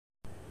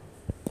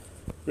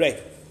Right.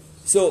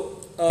 So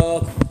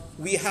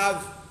we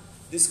have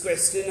this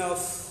question of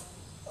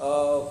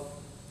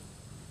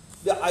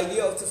the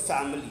idea of the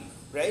family,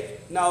 right?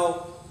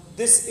 Now,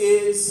 this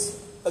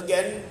is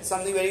again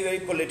something very, very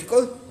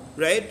political,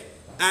 right?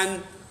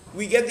 And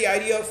we get the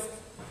idea of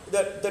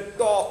the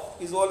talk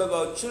is all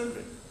about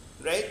children,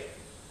 right?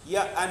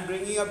 Yeah, and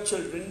bringing up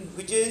children,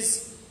 which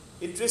is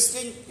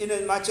interesting in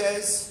as much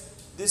as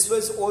this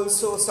was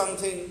also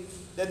something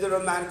that the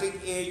Romantic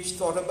age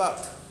thought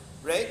about,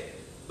 right?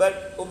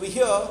 But over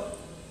here,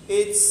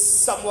 it's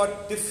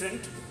somewhat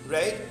different,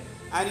 right?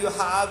 And you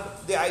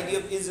have the idea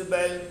of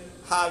Isabel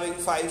having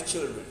 5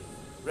 children,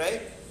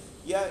 right?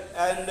 Yeah,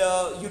 and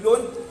you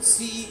don't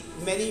see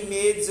many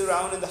maids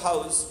around in the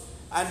house.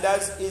 And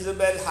does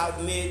Isabel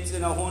have maids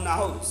in her own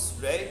house,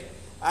 right?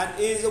 And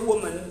is a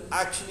woman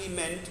actually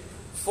meant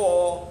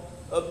for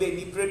a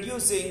baby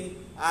producing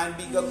and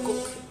being a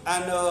cook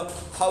and a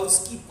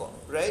housekeeper,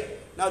 right?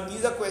 Now,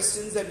 these are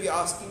questions that we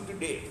are asking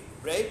today,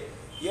 right?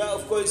 Yeah,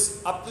 of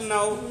course, up till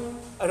now,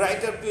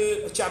 right up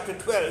to chapter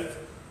 12,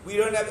 we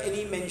don't have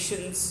any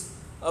mentions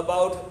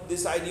about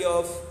this idea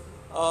of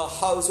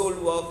household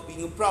work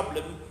being a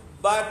problem,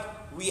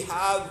 but we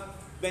have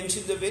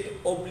mentions of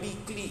it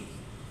obliquely,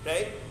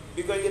 right?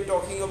 Because you're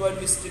talking about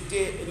Miss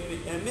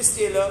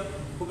Taylor,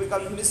 who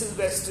becomes Mrs.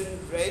 Weston,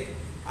 right?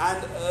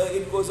 And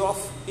it goes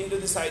off into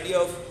this idea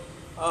of,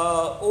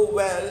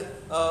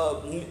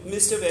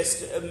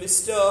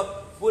 Mr.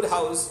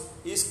 Woodhouse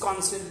is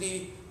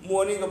constantly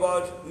mourning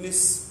about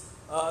Miss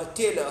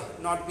Taylor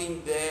not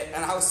being there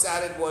and how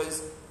sad it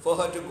was for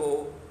her to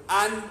go.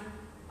 And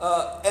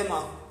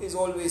Emma is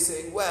always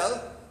saying,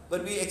 well,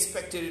 but we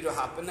expected it to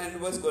happen and it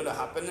was going to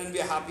happen and we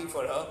are happy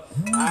for her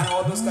and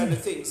all those kind of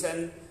things.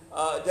 And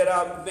there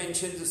are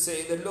mentions to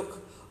say that, look,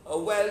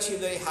 well, she's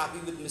very happy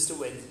with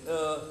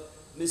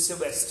Mr.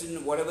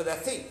 Weston, whatever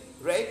that thing,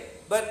 right?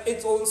 But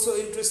it's also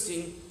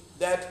interesting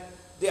that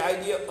the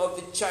idea of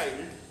the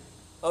child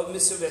of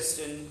Mr.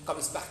 Weston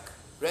comes back,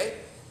 right?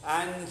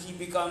 And he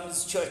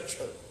becomes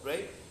Churchill,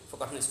 right?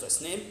 Forgotten his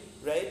first name,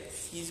 right?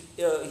 He's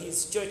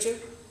Churchill,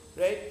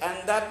 right?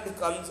 And that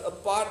becomes a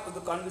part of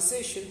the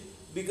conversation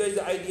because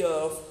the idea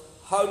of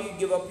how do you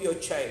give up your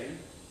child,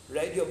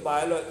 right? Your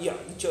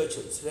the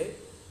Churchills, right?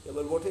 Yeah,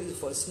 but what is his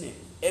first name?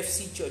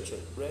 F.C.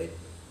 Churchill, right?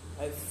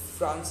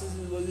 Francis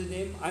was his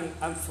name.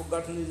 I'm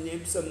forgotten his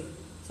name.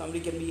 Somebody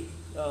can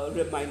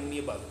remind me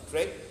about it,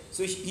 right?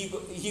 So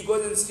he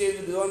goes and stays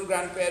with his own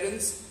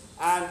grandparents,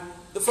 and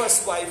the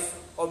first wife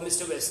of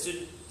Mr.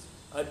 Weston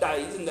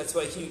dies, and that's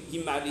why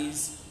he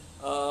marries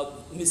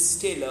Miss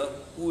Taylor,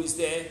 who is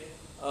there,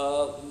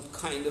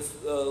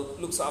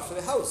 looks after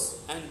the house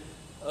and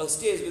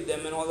stays with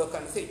them and all that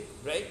kind of thing,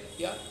 right?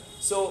 Yeah.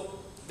 So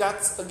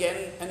that's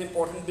again an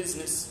important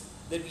business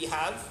that we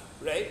have,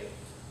 right?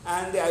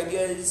 And the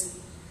idea is,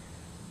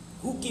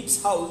 who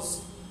keeps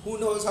house? Who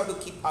knows how to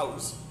keep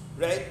house,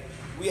 right?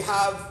 We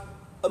have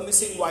a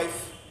missing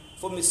wife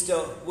for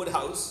Mr.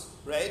 Woodhouse,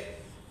 right?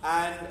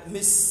 And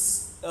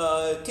Miss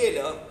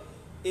Taylor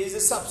is a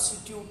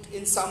substitute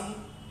in some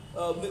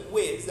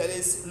ways, that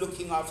is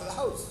looking after the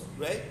house,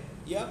 right?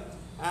 Yeah.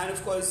 And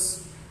of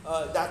course,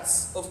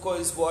 that's of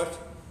course what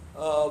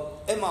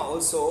Emma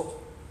also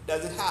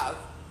doesn't have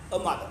a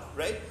mother,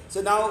 right?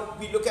 So now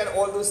we look at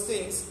all those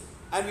things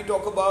and we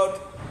talk about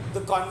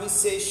the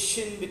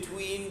conversation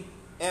between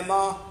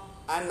Emma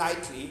and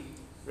Knightley,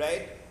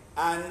 right?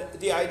 And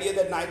the idea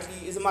that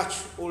Knightley is a much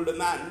older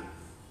man.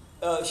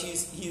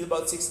 He's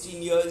about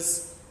 16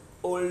 years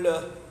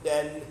older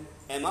than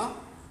Emma,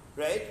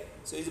 right?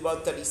 So he's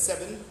about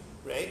 37,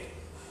 right?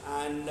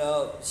 And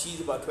she's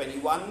about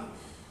 21,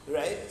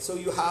 right? So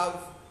you have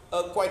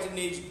quite an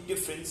age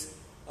difference.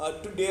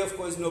 Today, of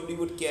course, nobody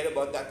would care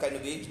about that kind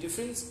of age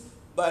difference.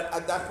 But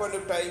at that point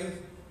of time,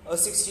 a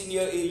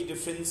 16-year age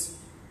difference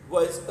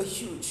was a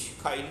huge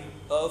kind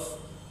of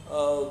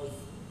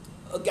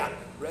a gap,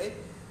 right?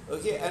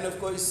 Okay, and of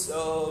course,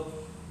 so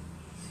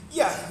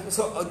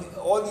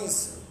all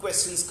these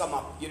questions come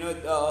up.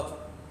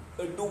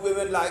 Do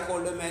women like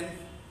older men?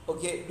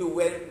 Okay,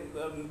 do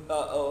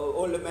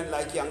older men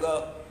like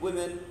younger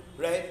women,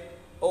 right?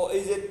 Or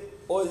is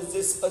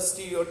this a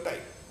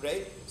stereotype,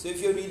 right? So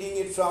if you're reading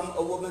it from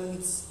a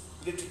woman's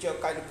literature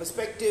kind of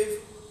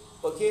perspective,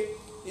 okay,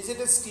 is it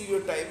a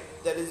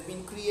stereotype that has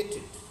been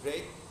created,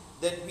 right?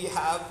 That we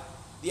have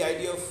the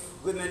idea of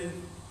women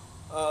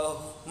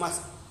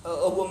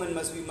a woman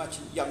must be much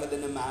younger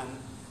than a man,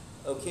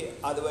 okay?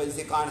 Otherwise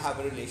they can't have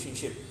a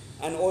relationship,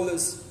 and all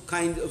those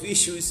kinds of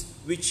issues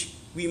which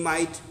we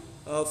might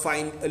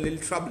find a little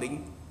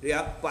troubling,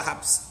 yeah,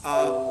 perhaps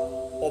are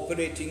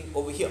operating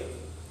over here,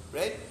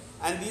 right?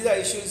 And these are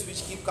issues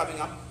which keep coming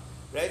up,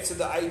 right? So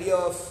the idea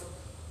of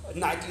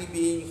Knightley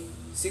being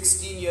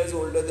 16 years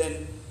older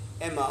than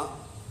Emma,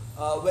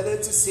 whether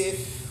it's a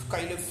safe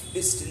kind of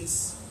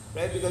distance,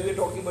 right? Because we're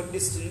talking about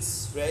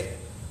distance, right?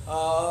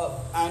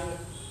 And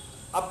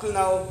up till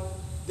now,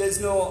 there's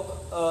no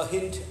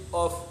hint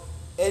of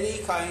any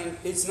kind.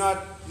 It's not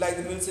like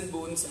the Mills and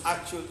Boons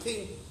actual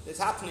thing that's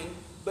happening,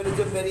 but it's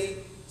a very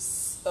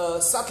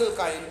subtle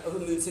kind of a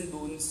Mills and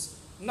Boons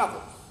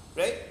novel,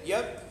 right?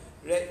 Yeah.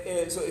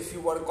 Right. So if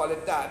you want to call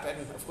it that,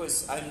 and of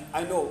course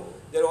I know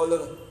there are all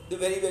the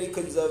very, very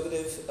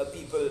conservative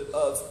people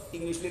of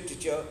English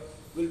literature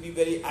will be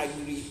very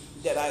angry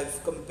that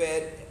I've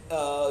compared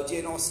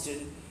Jane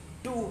Austen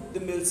to the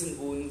Mills and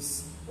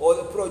Boons or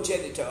the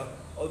progenitor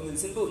of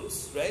Mills and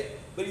Boons, right?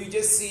 But you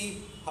just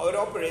see how it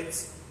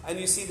operates and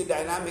you see the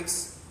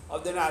dynamics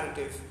of the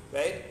narrative,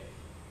 right?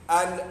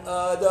 And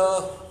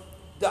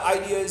the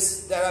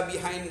ideas that are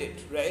behind it,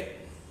 right?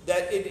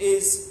 That it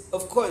is,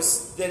 of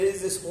course, there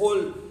is this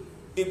whole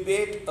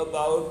debate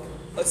about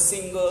a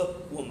single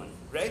woman,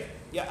 right?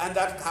 Yeah, and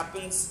that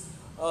happens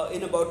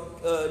in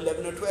about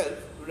 11 or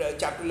 12,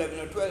 chapter 11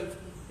 or 12,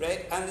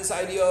 right? And this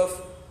idea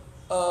of,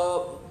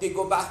 they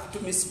go back to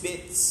Miss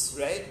Bates,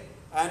 right?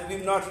 And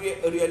we've not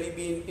really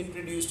been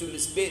introduced to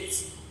Miss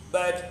Bates,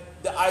 but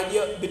the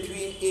idea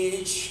between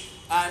age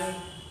and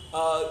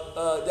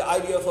the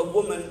idea of a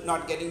woman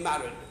not getting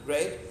married,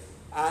 right?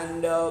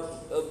 And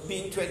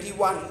being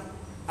 21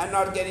 and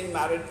not getting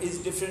married is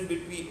different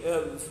between,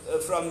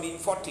 from being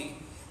 40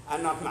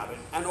 and not married.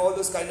 And all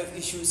those kind of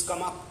issues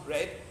come up,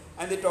 right?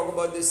 And they talk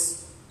about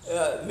this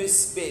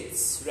Miss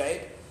Bates,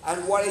 right?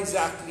 And what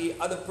exactly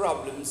are the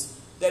problems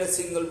that a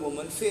single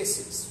woman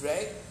faces,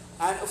 right?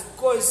 And of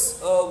course,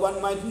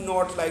 one might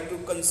not like to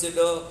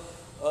consider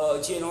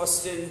Jane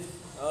Austen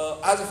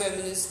as a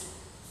feminist,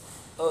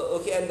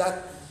 okay, and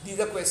that these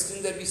are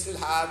questions that we still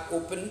have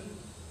open,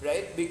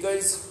 right?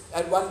 Because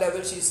at one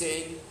level she's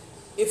saying,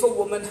 if a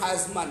woman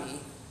has money,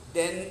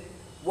 then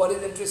what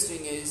is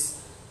interesting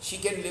is she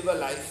can live a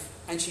life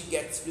and she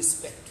gets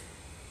respect,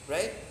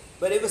 right?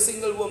 But if a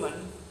single woman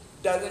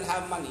doesn't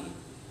have money,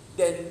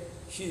 then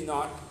she's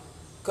not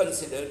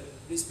considered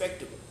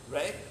respectable,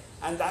 right?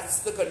 And that's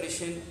the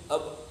condition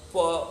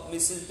for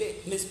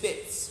Miss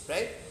Bates,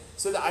 right?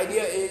 So the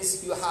idea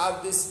is you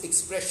have this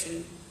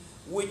expression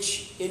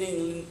which in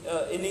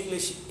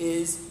English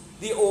is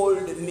the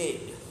old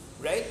maid,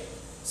 right?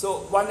 So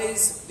one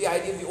is the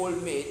idea of the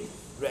old maid,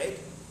 right?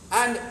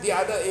 And the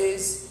other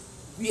is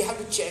we have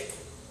to check,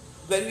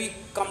 when we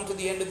come to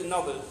the end of the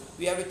novel,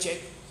 we have to check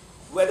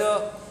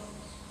whether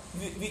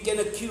we can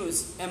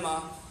accuse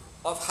Emma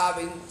of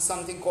having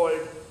something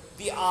called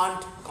the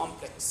aunt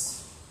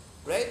complex,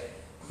 right?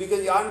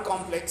 Because the aunt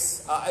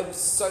complex, I'm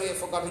sorry I've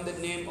forgotten the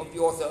name of the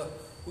author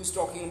who's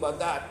talking about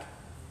that.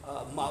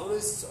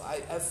 Maurice,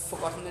 I've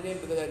forgotten the name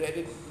because I read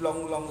it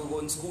long ago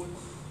in school,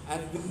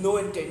 and with no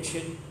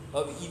intention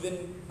of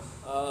even,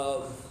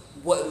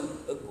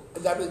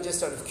 that was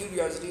just out of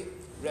curiosity,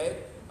 right?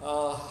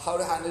 How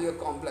to handle your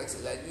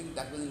complexes. I think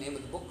that was the name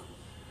of the book,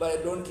 but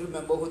I don't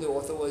remember who the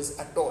author was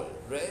at all,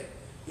 right?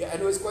 Yeah,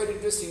 and it was quite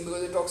interesting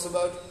because it talks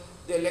about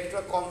the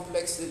Electra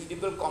complex, the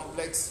Oedipal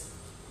complex,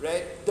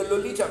 right? The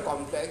Lolita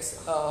complex.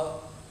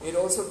 It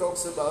also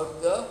talks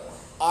about the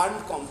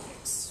aunt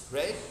complex,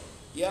 right?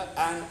 Yeah,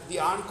 and the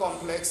aunt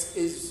complex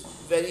is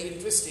very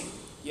interesting,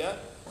 yeah,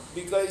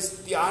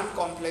 because the aunt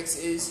complex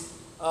is,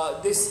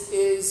 this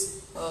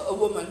is a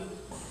woman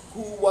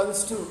who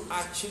wants to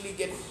actually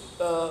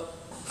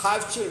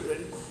have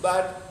children,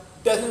 but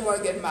doesn't want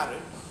to get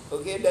married,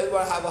 okay, doesn't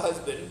want to have a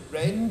husband,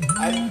 right?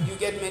 And you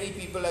get many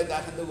people like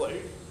that in the world,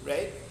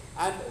 right?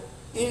 And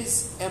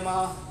is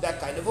Emma that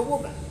kind of a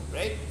woman,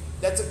 right?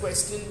 That's a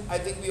question I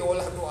think we all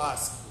have to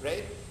ask,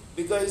 right?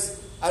 Because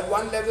at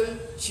one level,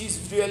 she's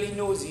really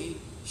nosy.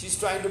 She's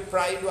trying to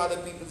pry into other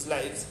people's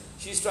lives.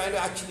 She's trying to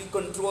actually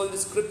control the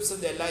scripts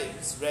of their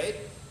lives, right?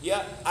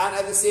 Yeah, and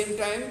at the same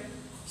time,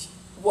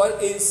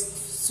 what is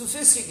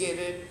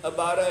sophisticated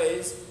about her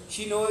is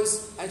she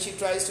knows and she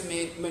tries to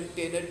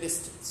maintain a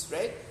distance,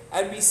 right?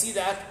 And we see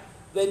that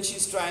when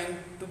she's trying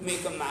to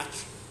make a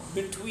match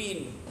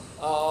between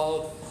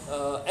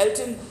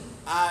Elton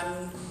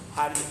and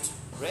Harriet,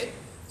 right?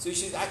 So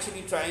she's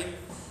actually trying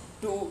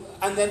to,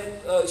 and then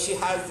she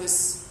has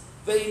this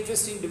very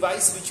interesting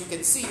device which you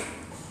can see,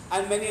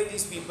 and many of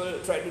these people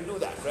try to do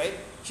that, right?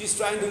 She's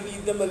trying to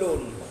leave them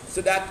alone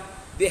so that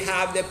they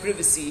have their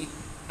privacy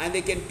and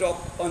they can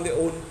talk on their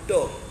own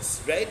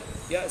terms, right?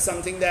 Yeah,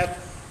 something that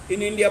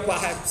in India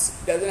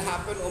perhaps doesn't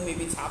happen, or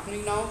maybe it's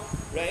happening now,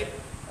 right?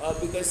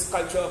 Because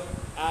culture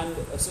and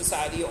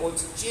society are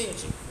also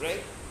changing,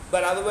 right?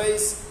 But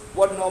otherwise,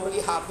 what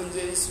normally happens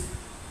is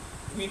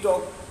we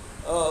talk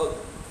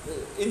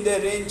in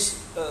the arranged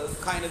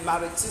kind of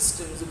marriage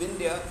systems of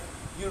India.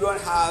 You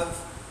don't have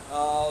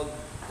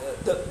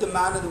the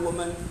man and the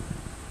woman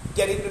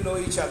getting to know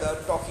each other,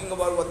 talking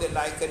about what they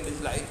like and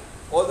dislike.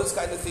 All those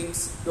kind of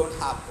things don't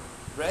happen,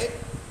 right?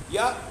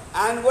 Yeah.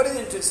 And what is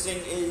interesting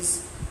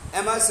is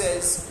Emma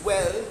says,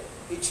 well,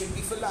 it should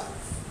be for love,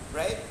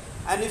 right?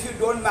 And if you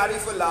don't marry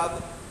for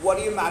love, what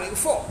are you marrying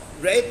for,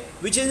 right?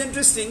 Which is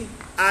interesting,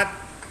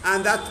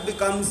 and that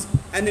becomes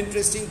an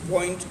interesting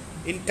point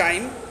in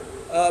time,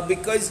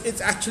 because it's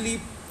actually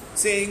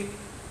saying,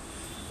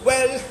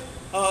 well,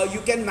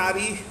 you can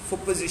marry for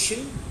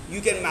position,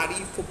 you can marry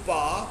for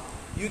power,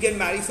 you can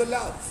marry for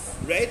love,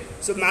 right?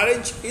 So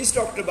marriage is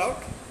talked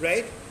about,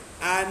 right?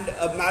 And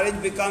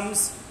marriage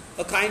becomes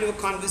a kind of a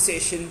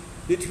conversation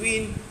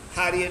between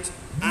Harriet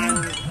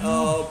and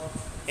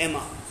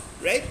Emma,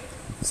 right?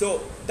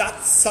 So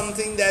that's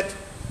something that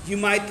you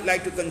might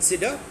like to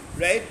consider,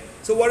 right?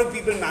 So what do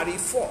people marry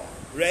for,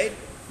 right?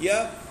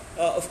 Yeah,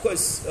 of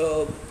course,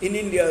 in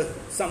India,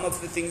 some of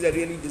the things are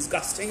really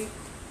disgusting,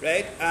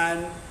 right?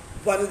 And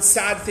one of the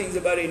sad things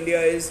about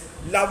India is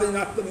love is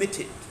not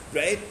permitted,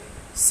 right?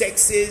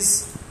 Sex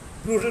is,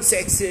 brutal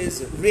sex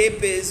is,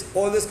 rape is,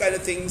 all those kind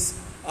of things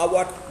are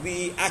what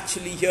we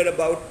actually hear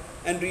about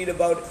and read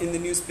about in the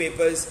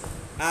newspapers,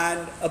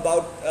 and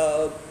about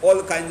all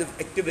the kinds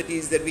of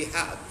activities that we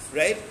have,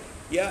 right?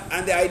 Yeah,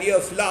 and the idea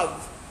of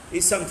love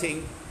is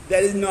something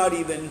that is not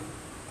even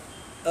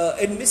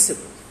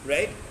admissible,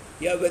 right?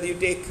 Yeah, whether you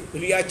take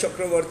Riya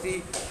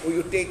Chakravarti or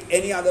you take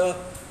any other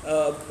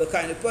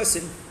kind of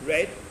person,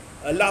 right?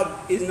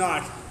 Love is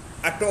not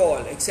at all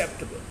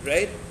acceptable,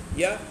 right?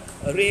 Yeah,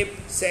 rape,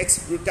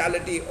 sex,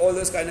 brutality, all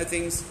those kind of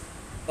things.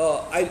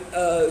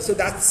 So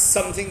that's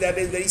something that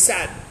is very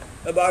sad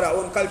about our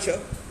own culture,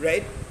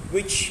 right?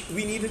 Which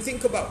we need to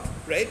think about,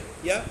 right?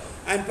 Yeah,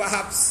 and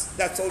perhaps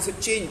that's also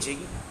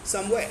changing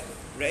somewhere,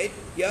 right?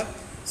 Yeah,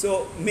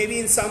 so maybe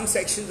in some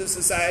sections of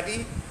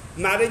society,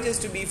 marriage is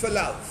to be for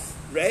love,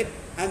 right?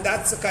 And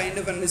that's a kind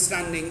of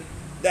understanding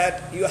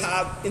that you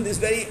have in this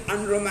very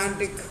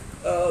unromantic.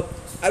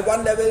 At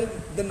one level,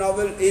 the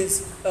novel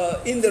is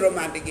in the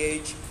romantic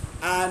age,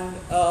 and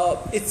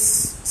it's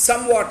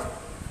somewhat,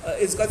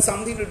 it's got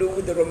something to do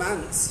with the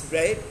romance,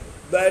 right?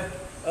 But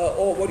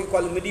or what you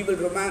call a medieval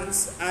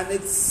romance, and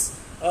it's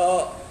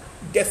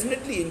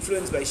definitely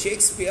influenced by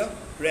Shakespeare,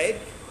 right?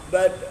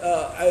 But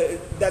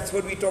that's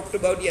what we talked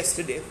about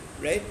yesterday,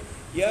 right?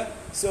 Yeah,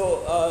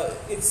 so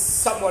it's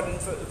somewhat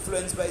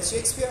influenced by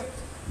Shakespeare,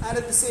 and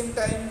at the same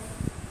time,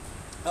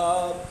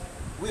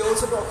 we're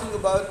also talking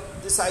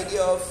about this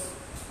idea of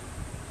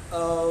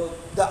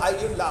the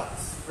idea of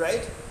love,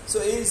 right? So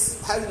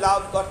has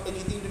love got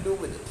anything to do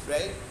with it,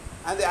 right?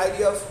 And the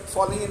idea of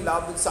falling in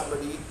love with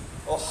somebody,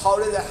 or how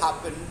does that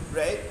happen,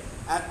 right?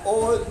 And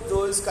all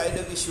those kind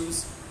of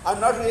issues are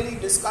not really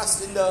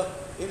discussed in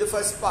the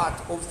first part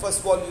or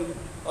first volume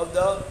of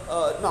the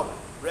novel,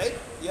 right?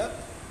 Yeah,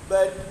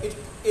 but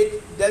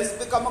it does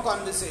become a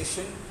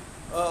conversation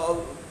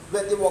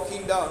when they're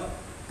walking down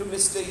to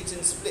Mr.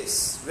 Eaton's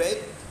place,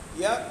 right?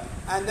 Yeah,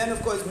 and then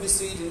of course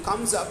Mr. Eaton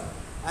comes up,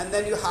 and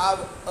then you have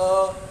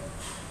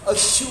a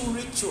shoe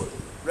ritual,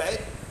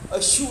 right?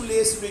 A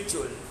shoelace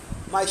ritual.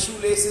 My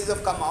shoelaces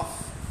have come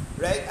off,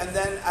 right? And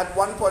then at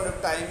one point of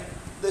time,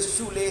 the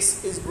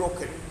shoelace is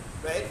broken,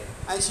 right?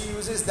 And she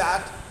uses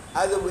that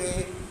as a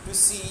way to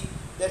see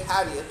that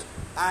Harriet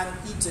and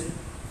Eton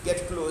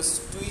get close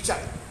to each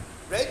other,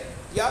 right?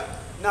 Yeah.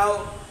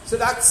 Now, so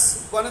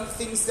that's one of the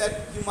things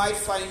that you might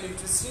find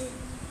interesting,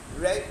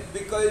 right?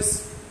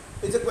 Because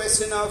it's a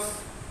question of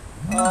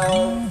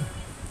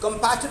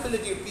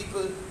compatibility of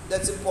people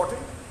that's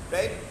important,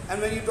 right?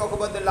 And when you talk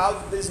about the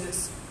love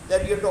business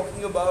that you're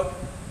talking about,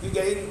 you're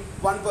getting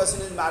one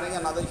person is marrying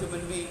another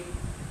human being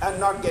and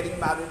not getting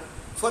married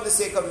for the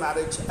sake of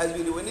marriage as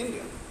we do in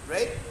India,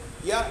 right?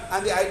 Yeah,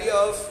 and the idea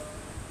of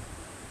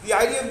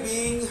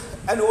being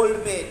an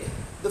old maid,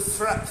 the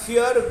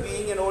fear of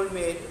being an old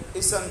maid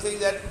is something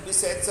that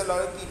besets a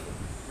lot of people,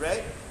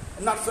 right?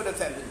 Not for a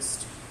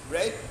feminist,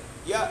 right?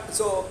 Yeah,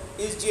 so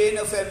is Jane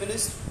a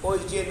feminist or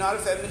is Jane not a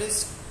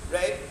feminist,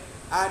 right?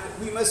 And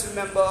we must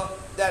remember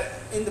that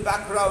in the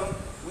background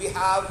we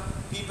have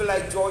people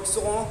like George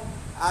Sand,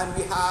 and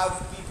we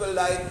have people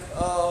like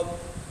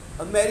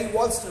Mary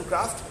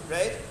Wollstonecraft,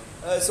 right?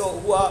 So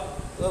who are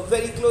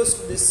very close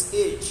to this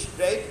age,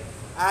 right?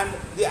 And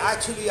they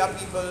actually are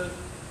people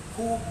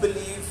who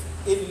believe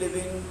in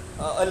living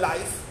a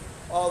life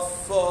of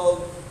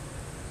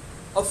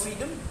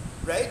freedom,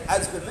 right?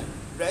 As women,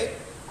 right?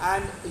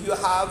 And you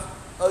have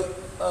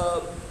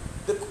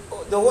the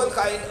whole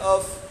kind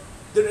of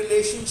the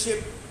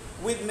relationship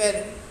with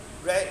men,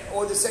 right?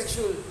 Or the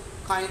sexual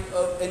kind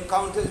of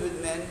encounters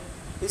with men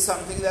is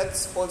something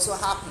that's also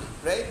happening,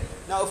 right?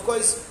 Now, of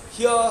course,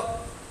 here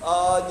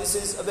this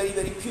is a very,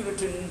 very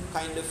Puritan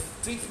kind of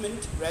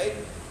treatment, right?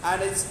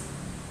 And it's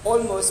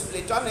almost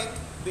Platonic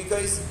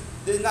because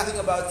there's nothing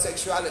about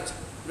sexuality,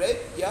 right?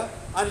 Yeah,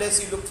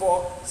 unless you look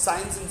for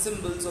signs and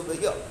symbols over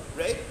here,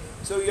 right?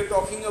 So you're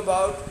talking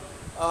about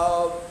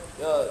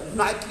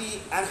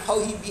Knightley and how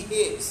he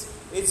behaves.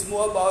 It's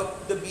more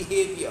about the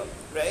behavior,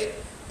 right?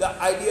 The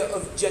idea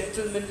of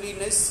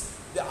gentlemanliness,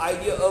 the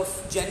idea of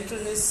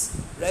gentleness,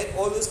 right?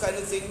 All those kind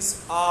of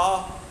things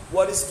are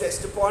what is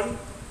stressed upon.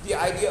 The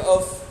idea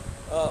of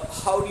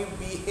how do you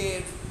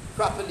behave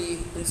properly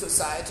in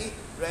society,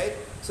 right?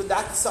 So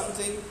that's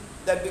something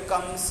that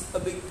becomes a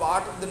big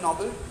part of the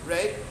novel,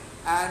 right?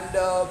 And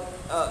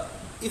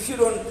if you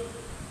don't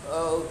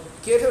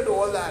cater to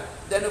all that,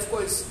 then of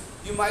course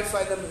you might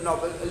find the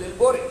novel a little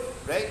boring,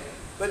 right?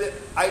 But the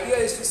idea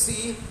is to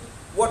see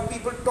what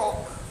people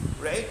talk,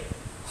 right?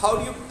 How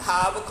do you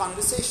have a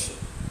conversation,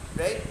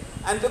 right?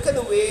 And look at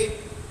the way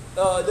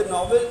the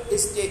novel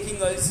is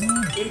taking us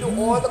into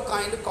all the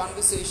kind of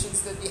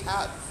conversations that we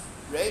have,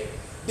 right?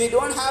 They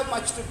don't have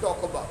much to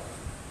talk about,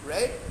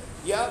 right?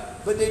 Yeah,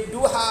 but they do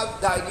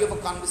have the idea of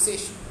a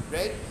conversation,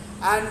 right?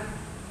 And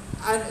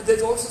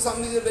there's also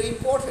something that's very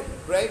important,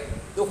 right?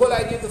 The whole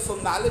idea of the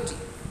formality,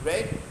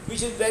 right?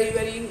 Which is very,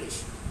 very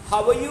English.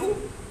 How are you?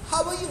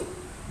 How are you?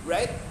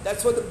 Right?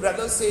 That's what the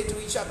brothers say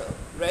to each other,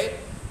 right?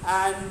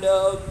 And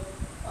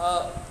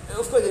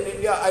of course in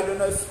India, I don't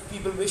know if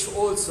people wish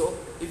also,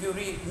 if you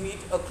meet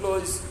a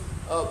close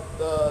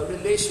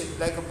relation,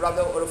 like a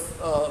brother or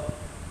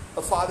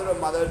a father or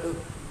mother,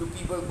 do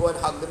people go and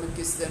hug them and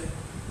kiss them?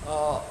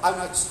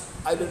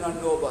 I do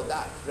not know about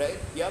that, right?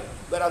 Yeah,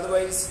 but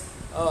otherwise,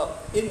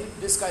 in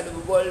this kind of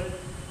a world,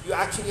 you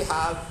actually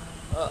have,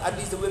 at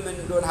least the women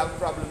don't have a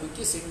problem with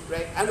kissing,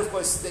 right? And of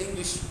course, the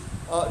English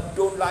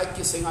don't like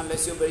kissing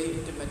unless you're very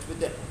intimate with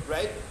them,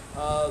 right?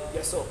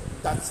 Yeah, so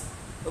that's,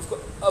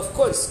 of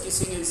course,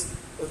 kissing is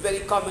very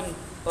common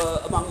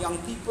among young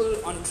people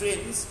on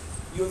trains.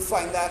 You'll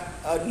find that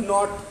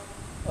not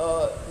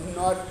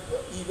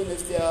even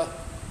if they are,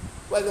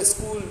 well, the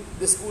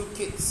school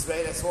kids,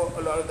 right? I saw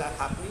a lot of that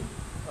happening.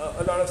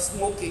 A lot of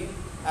smoking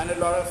and a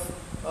lot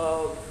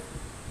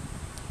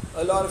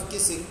of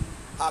kissing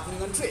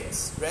happening on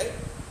trains, right?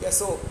 Yeah,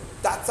 so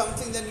that's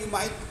something that you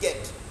might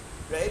get,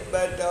 right?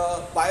 But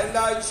by and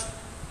large,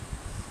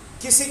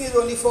 kissing is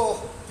only for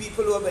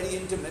people who are very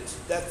intimate.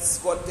 That's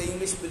what the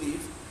English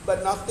believe,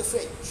 but not the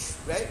French,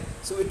 right?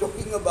 So we're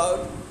talking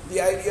about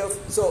the idea of,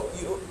 so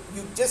you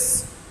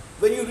just,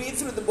 when you read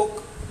through the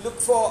book, look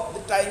for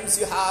the times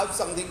you have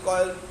something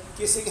called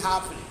kissing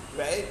happening,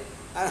 right?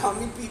 And how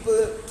many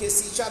people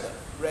kiss each other,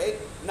 right?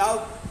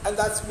 Now, and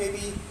that's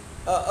maybe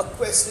a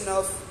question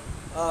of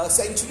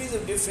centuries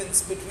of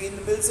difference between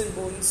the Mills and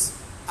Boons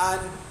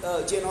and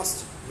Jane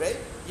Austen, right?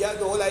 Yeah,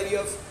 the whole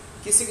idea of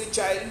kissing a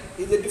child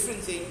is a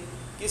different thing.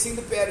 Kissing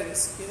the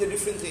parents is a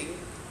different thing.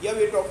 Yeah,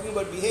 we're talking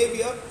about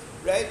behavior,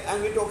 right?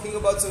 And we're talking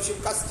about social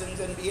customs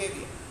and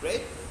behavior,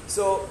 right?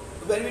 So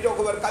when we talk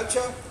about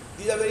culture,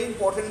 these are very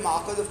important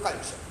markers of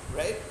culture,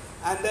 right?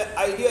 And the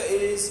idea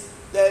is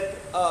that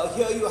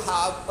here you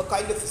have a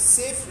kind of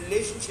safe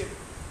relationship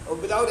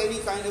without any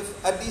kind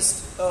of, at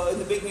least in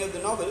the beginning of the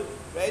novel,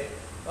 right?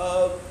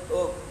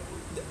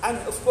 And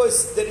of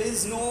course, there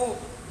is no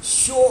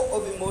show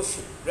of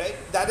emotion, right?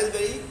 That is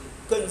very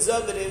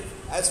conservative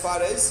as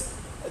far as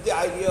the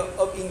idea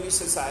of English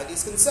society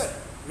is concerned,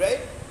 right?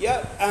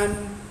 Yeah, and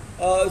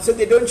so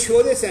they don't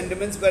show their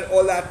sentiments, but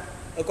all that,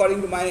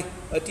 according to my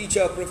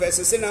teacher,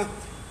 Professor Sinha,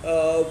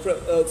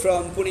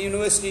 from Pune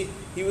University,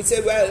 he would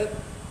say, well,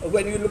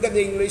 when you look at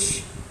the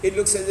English, it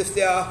looks as if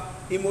they are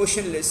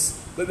emotionless.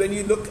 But when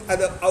you look at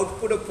the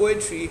output of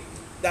poetry,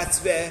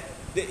 that's where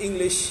the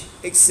English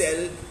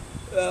excel.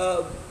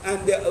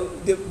 And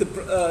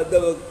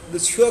the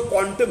sheer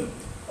quantum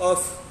of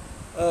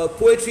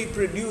poetry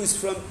produced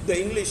from the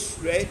English,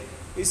 right,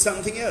 is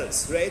something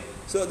else, right?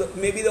 So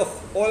maybe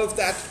all of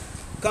that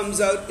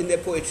comes out in their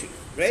poetry,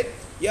 right?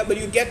 Yeah, but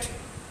you get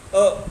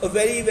a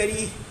very,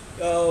 very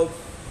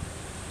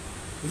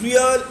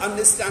real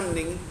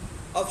understanding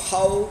of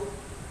how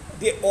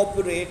they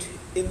operate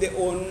in their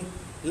own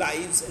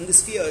lives and the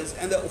spheres,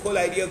 and the whole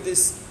idea of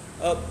this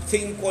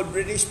thing called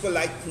British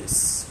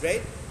politeness, right,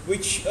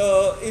 which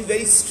is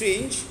very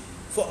strange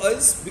for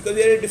us because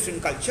we are a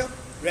different culture,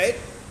 right,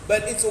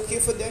 but it's okay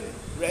for them,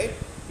 right,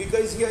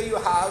 because here you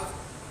have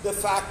the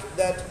fact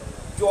that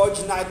George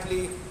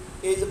Knightley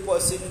is a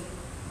person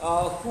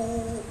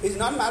who is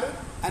not married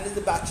and is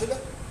a bachelor,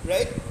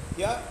 right,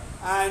 yeah,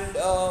 and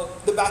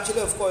the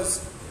bachelor, of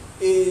course,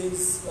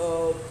 is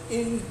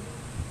in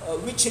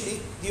Wycherley,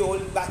 the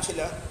old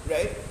bachelor,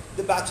 right?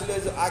 The bachelor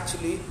is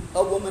actually a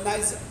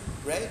womanizer,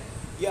 right?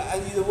 Yeah,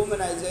 and he's a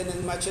womanizer in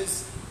as much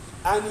as,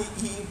 and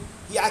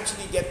he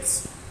actually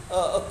gets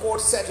a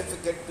court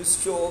certificate to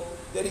show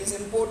that he's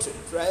important,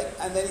 right?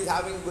 And then he's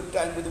having a good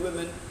time with the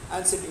women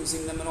and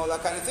seducing them and all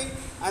that kind of thing.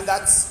 And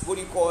that's what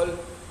you call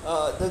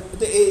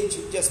the age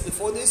just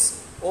before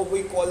this, or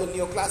we call the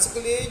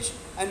neoclassical age,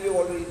 and we've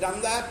already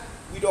done that.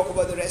 We talk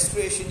about the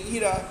Restoration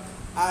era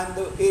and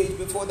the age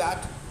before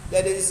that,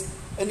 that is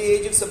an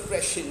age of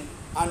suppression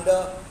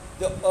under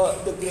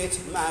the great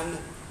man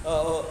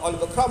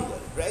Oliver Cromwell,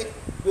 right?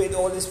 With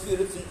all this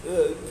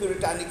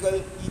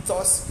puritanical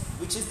ethos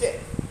which is there,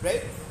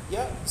 right?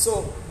 Yeah.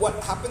 So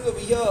what happens over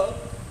here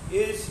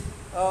is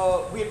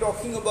we are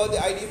talking about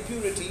the idea of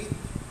purity,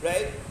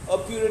 right? A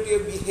purity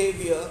of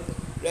behavior,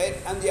 right?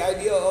 And the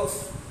idea of,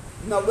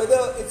 now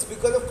whether it's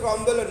because of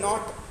Cromwell or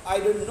not, I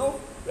don't know,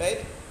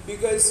 right?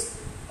 Because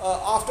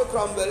after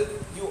Cromwell,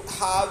 you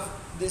have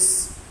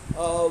this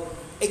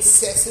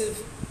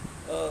excessive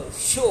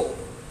show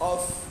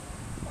of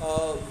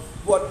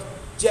what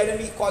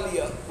Jeremy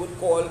Collier would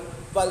call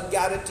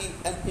vulgarity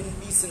and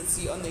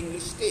indecency on the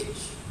English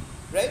stage,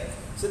 right?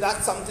 So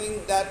that's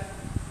something that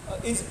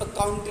is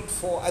accounted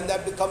for, and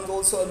that becomes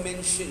also a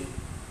mention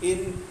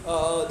in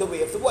The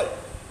Way of the World,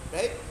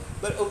 right?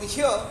 But over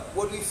here,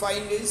 what we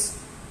find is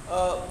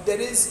there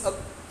is a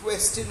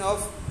question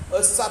of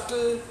a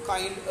subtle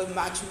kind of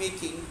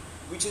matchmaking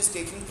which is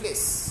taking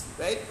place,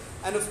 right?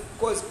 And of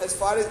course, as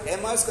far as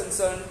Emma is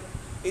concerned,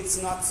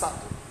 it's not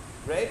subtle,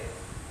 right?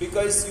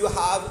 Because you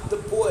have the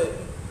poem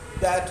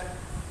that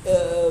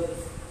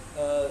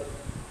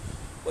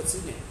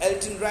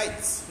Elton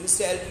writes,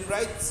 Mr. Elton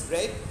writes,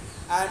 right?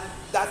 And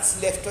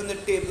that's left on the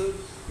table,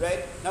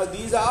 right? Now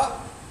these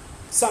are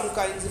some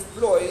kinds of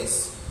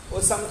ploys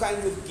or some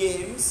kinds of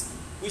games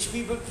which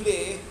people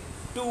play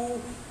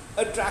to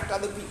attract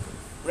other people,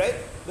 right?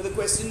 But the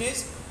question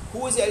is,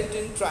 who is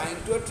Elton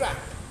trying to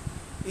attract?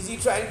 Is he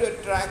trying to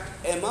attract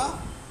Emma,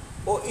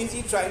 or is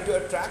he trying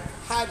to attract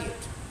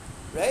Harriet,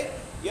 right?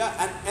 Yeah,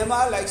 and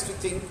Emma likes to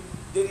think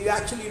that he's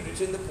actually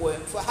written the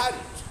poem for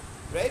Harriet,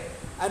 right?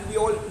 And we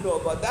all know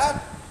about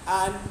that,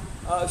 and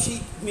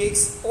she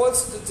makes all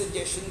sorts of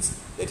suggestions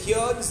that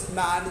here this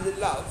man is in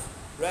love,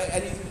 right?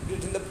 And he's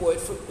written the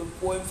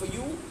poem for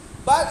you,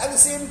 but at the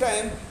same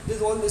time,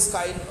 there's all this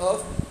kind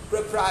of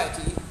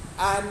propriety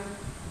and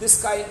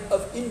this kind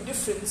of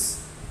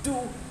indifference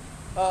to,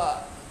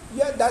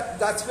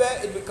 that's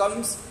where it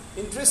becomes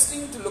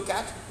interesting to look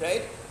at,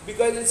 right?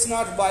 Because it's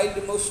not wild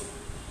emotion,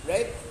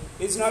 right?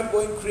 It's not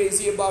going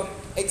crazy about it,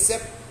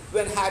 except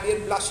when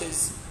Harriet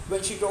blushes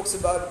when she talks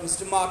about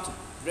Mr. Martin,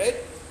 right?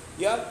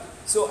 Yeah.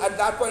 So at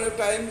that point of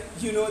time,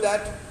 you know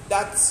that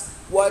that's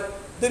what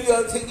the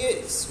real thing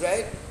is,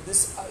 right?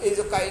 This is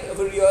a kind of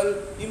a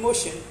real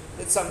emotion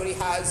that somebody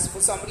has for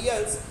somebody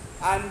else,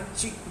 and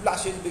she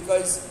blushes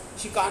because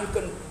she can't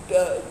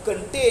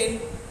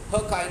contain her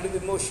kind of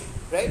emotion,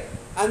 right?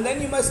 And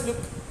then you must look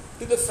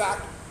to the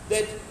fact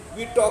that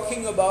we're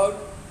talking about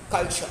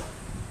culture,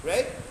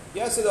 right?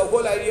 Yeah, so the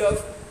whole idea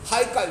of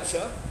high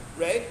culture,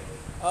 right,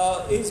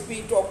 is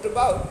being talked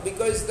about,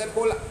 because that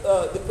whole,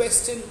 the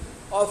question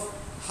of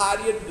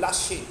Harriet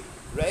blushing,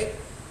 right,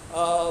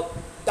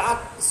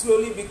 that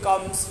slowly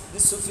becomes the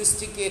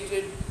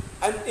sophisticated,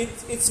 and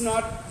it's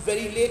not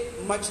very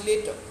late, much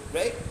later,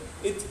 right?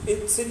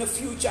 It's in a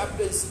few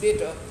chapters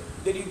later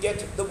that you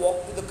get the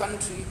walk to the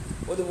country,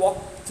 or the walk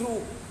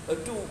through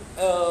to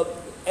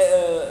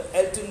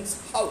Elton's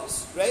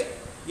house, right?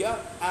 Yeah,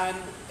 and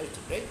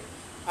Elton, right?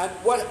 And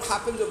what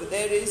happens over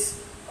there is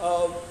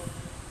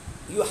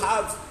you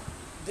have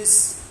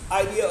this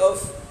idea of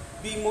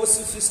being more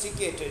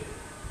sophisticated,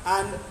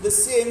 and the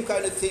same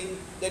kind of thing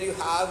that you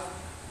have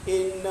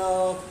in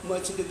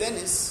Merchant of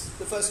Venice,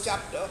 the first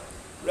chapter,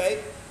 right?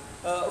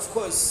 Of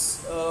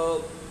course,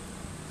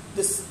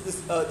 the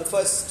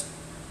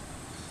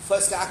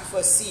first act,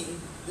 first scene,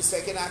 the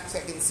second act,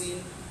 second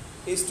scene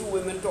is two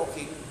women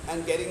talking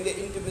and getting the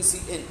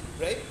intimacy in,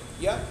 right?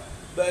 Yeah.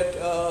 But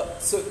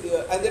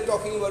and they're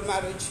talking about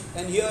marriage,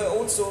 and here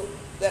also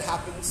that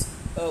happens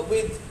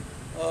with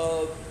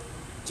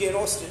Jane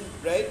Austen,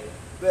 right,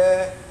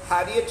 where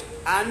Harriet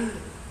and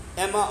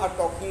Emma are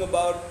talking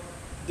about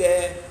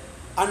their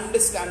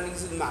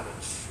understandings of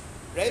marriage,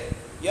 right?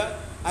 Yeah,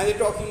 and they're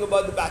talking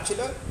about The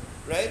Bachelor,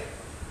 right?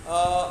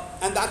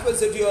 And that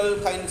was a real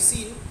kind of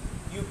scene.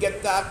 You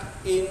get that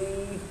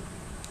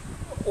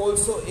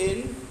also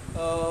in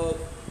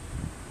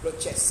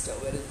Rochester.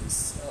 Where is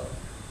this?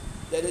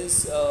 There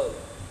is,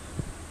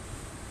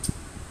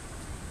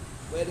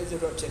 where does the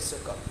Rochester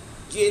come?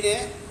 Jane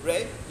Eyre,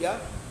 right? Yeah.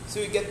 So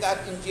you get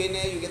that in Jane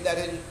Eyre, you get that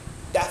in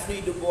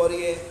Daphne du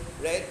Maurier,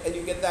 right? And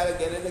you get that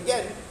again and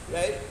again,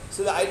 right?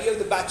 So the idea of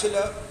The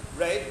Bachelor,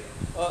 right,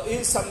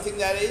 is something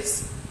that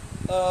is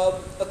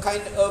a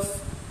kind of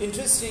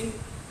interesting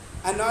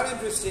and not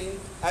interesting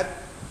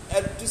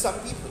to some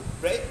people,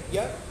 right?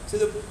 Yeah. So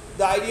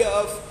the idea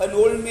of an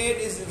old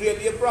maid is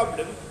really a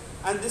problem,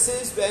 and this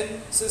is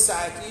when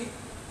society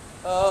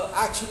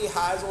actually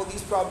has all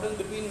these problems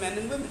between men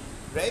and women,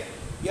 right?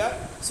 Yeah.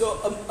 So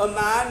a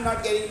man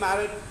not getting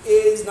married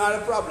is not a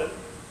problem,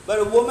 but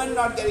a woman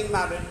not getting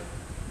married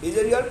is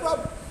a real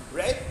problem,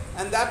 right?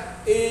 And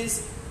that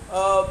is,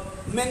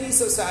 many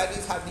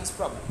societies have these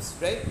problems,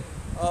 right?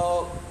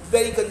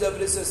 Very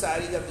conservative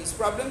societies have these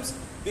problems,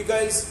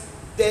 because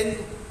then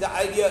the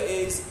idea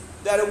is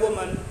that a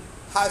woman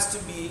has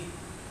to be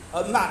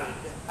married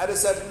at a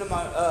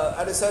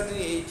certain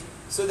age,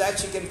 so that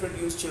she can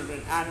produce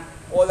children, and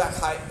all that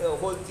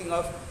whole thing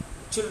of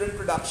children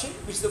production,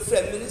 which the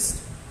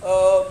feminists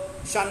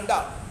shunned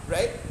down,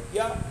 right?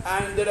 Yeah,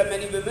 and there are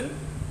many women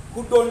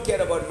who don't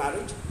care about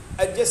marriage,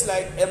 and just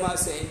like Emma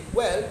saying,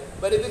 well,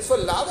 but if it's for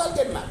love, I'll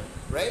get married,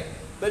 right?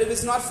 But if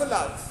it's not for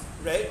love,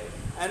 right,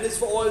 and it's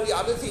for all the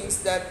other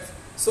things that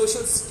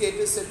social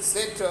status,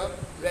 etc.,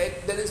 right,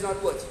 then it's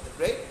not worth it,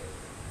 right?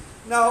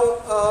 Now,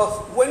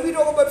 when we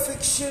talk about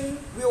fiction,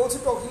 we're also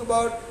talking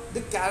about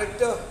the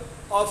character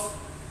of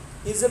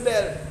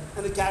Isabel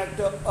and the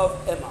character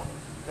of Emma,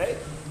 right?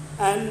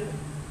 And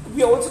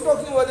we are also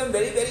talking about them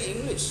very, very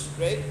English,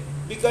 right?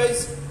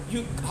 Because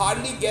you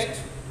hardly get,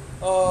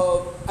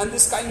 and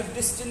this kind of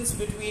distance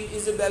between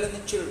Isabel and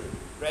the children,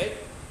 right?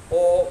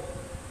 Or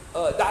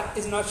that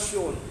is not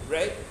shown,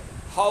 right?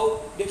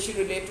 How does she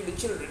relate to the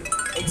children,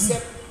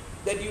 except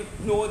that you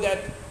know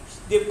that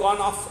they've gone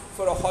off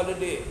for a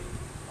holiday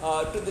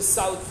to the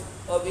south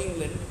of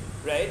England,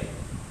 right?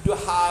 To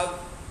have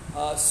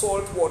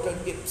saltwater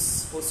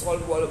dips or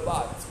saltwater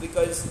baths,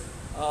 because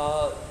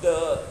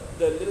the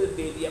little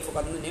baby, I've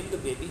forgotten the name of the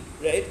baby,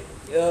 right?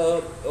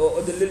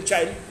 Or the little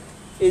child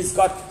is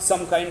got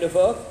some kind of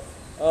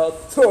a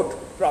throat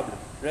problem,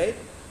 right?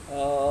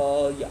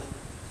 Yeah.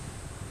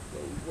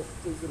 what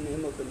is the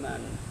name of the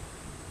man?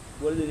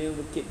 What is the name of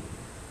the kid?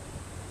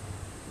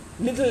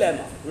 Little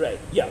Emma, right,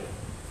 yeah.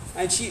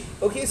 And she,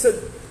 okay, so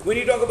when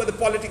you talk about the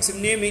politics of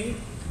naming,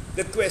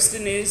 the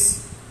question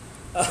is,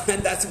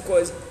 and that's of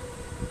course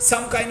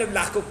some kind of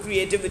lack of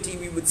creativity,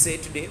 we would say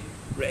today,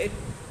 right?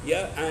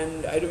 Yeah,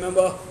 and I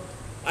remember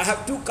I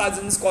have two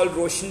cousins called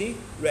Roshni,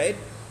 right?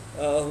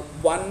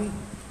 One,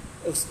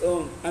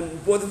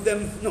 and both of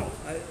them,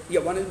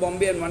 one is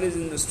Bombay and one is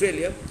in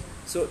Australia.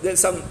 So there's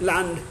some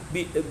land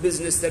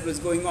business that was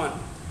going on,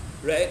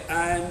 right?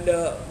 And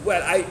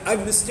I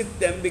mistook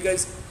them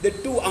because they're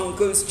two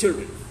uncles'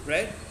 children,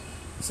 right?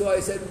 So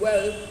I said,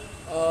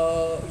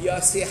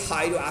 say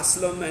hi to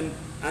Aslam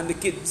and the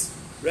kids,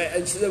 right?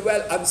 And she said,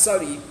 well, I'm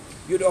sorry,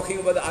 you're talking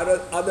about the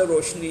other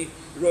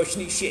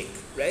Roshni Sheikh,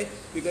 right?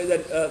 Because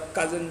that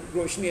cousin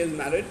Roshni is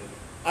married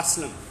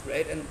Aslam,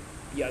 right? And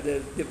yeah,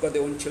 they've got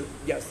their own children.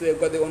 Yeah, so they've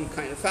got their own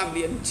kind of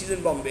family, and she's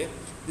in Bombay.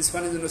 This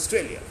one is in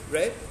Australia,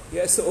 right?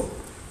 Yeah, so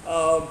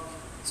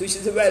she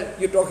said, well,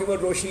 you're talking about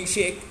Roshni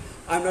Sheikh.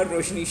 I'm not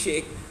Roshni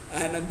Sheikh,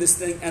 and I'm this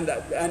thing and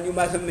that, and you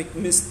might have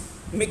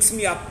mixed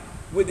me up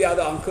with the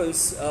other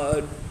uncle's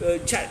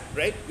child,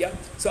 right? Yeah.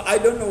 So I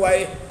don't know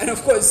why. And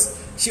of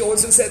course, she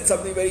also said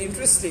something very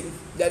interesting.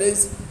 That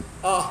is,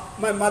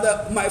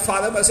 my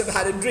father must have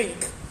had a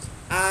drink,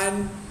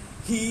 and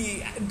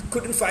he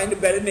couldn't find a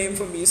better name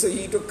for me, so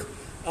he took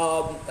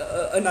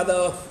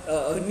another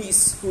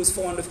niece who was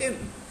fond of him,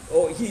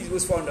 or he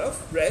was fond of,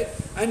 right?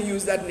 And he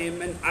used that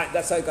name, and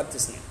that's how I got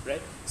this name,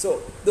 right?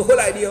 So the whole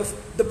idea of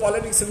the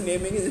politics of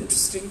naming is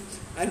interesting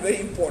and very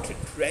important,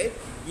 right?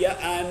 Yeah,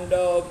 and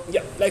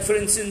like for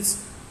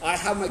instance, I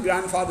have my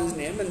grandfather's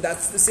name, and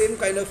that's the same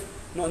kind of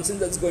nonsense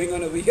that's going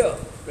on over here,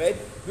 right?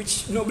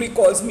 Which nobody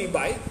calls me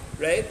by,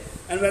 right?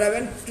 And when I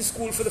went to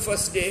school for the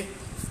first day,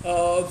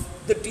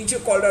 the teacher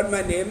called out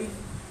my name,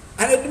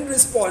 and I didn't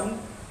respond,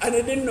 and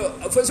I didn't know,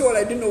 first of all,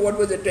 I didn't know what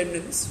was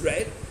attendance,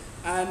 right?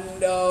 And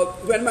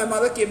when my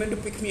mother came in to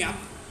pick me up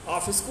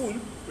after school,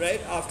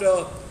 right,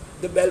 after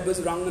the bell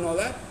was rung and all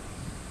that,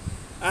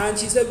 and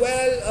she said,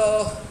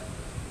 well,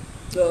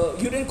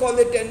 you didn't call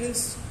the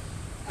attendance.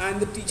 And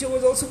the teacher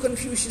was also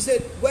confused. She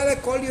said, well, I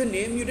called your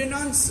name, you didn't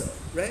answer,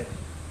 right?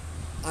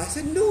 I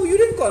said, no, you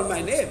didn't call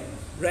my name,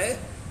 right?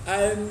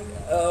 And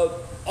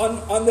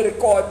on the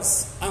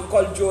records, I'm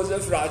called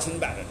Joseph Rajan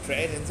Barrett,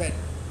 right? And said,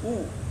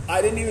 ooh,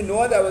 I didn't even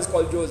know that I was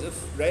called Joseph,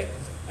 right?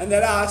 And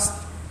then I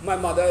asked my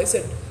mother, I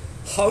said,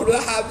 how do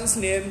I have this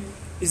name?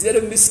 Is there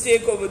a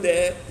mistake over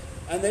there?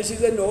 And then she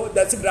said, no,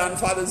 that's a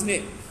grandfather's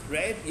name,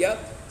 right? Yeah.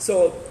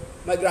 So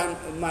my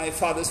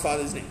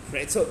father's name,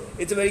 right? So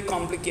it's a very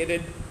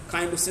complicated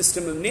kind of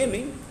system of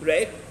naming,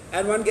 right?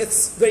 And one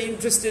gets very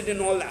interested in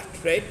all that,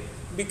 right?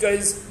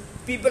 Because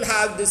people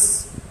have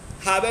this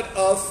habit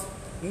of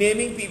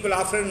naming people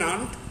after an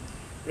aunt,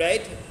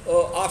 right?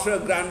 Or after a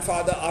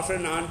grandfather, after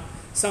an aunt,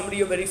 somebody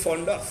you're very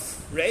fond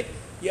of, right?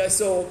 Yeah,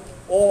 so,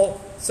 or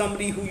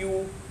somebody who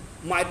you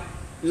might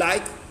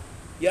like,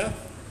 yeah?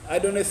 I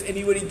don't know if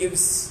anybody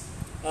gives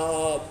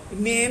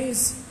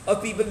names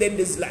of people they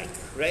dislike,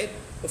 right?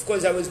 Of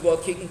course, I was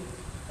working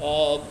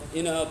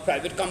in a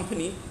private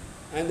company,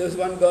 and there was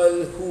one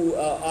girl who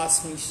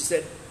asked me, she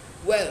said,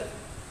 well,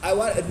 I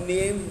want a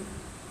name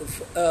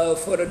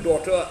for a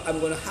daughter I'm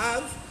going to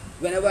have,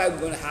 whenever I'm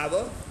going to have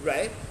her,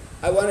 right?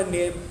 I want a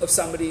name of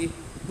somebody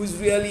who's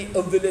really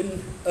a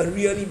villain, a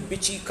really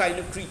bitchy kind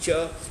of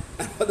creature,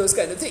 and all those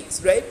kind of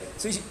things, right?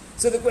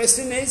 So the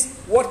question is,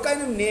 what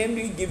kind of name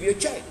do you give your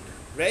child,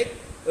 right?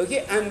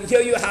 Okay, and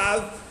here you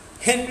have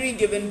Henry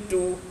given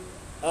to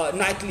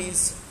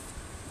Knightley's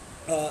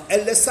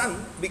eldest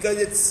son, because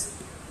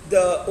it's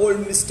the old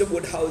Mr.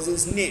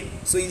 Woodhouse's name.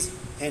 So he's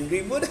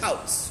Henry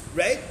Woodhouse,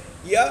 right?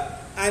 Yeah,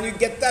 and you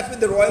get that with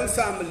the royal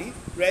family,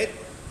 right?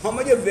 How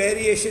much of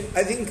variation?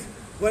 I think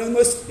one of the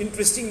most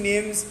interesting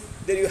names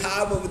that you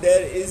have over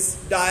there is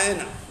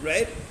Diana,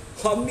 right?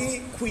 How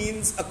many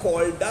queens are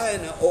called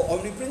Diana, or how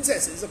many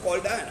princesses are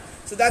called Diana?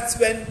 So that's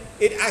when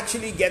it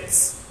actually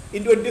gets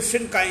into a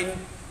different kind.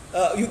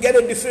 You get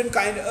a different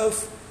kind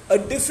of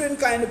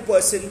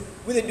person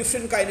with a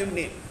different kind of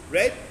name,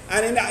 right?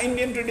 And in our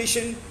Indian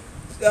tradition,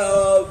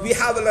 we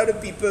have a lot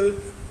of people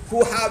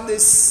who have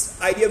this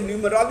idea of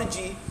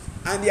numerology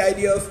and the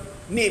idea of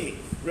naming,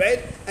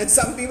 right? And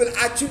some people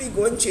actually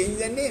go and change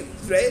their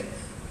names, right?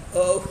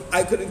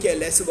 I couldn't care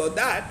less about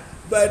that,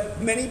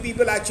 but many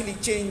people actually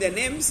change their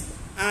names,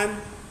 and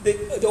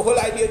the whole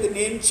idea of the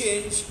name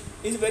change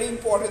is a very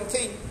important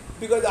thing,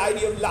 because the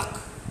idea of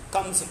luck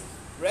comes in,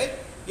 right?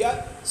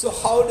 Yeah. So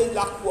how does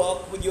luck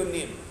work with your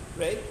name,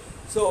 right?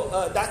 So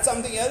that's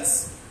something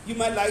else you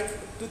might like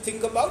to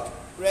think about,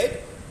 right?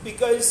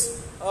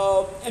 Because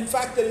in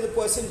fact, there is a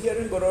person here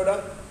in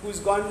Baroda who's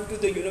gone to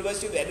the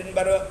University of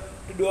Edinburgh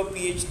to do a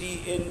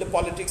PhD in the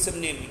politics of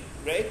naming,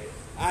 right?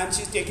 And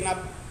she's taken up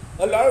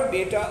a lot of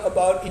data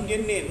about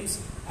Indian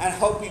names and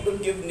how people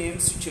give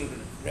names to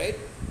children, right?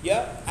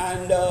 Yeah,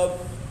 and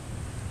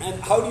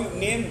how do you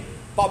name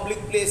public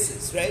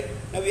places, right?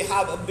 Now we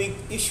have a big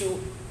issue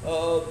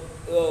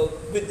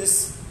with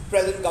this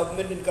present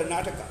government in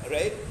Karnataka,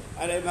 right?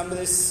 And I remember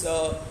this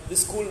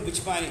school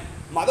which my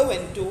mother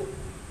went to,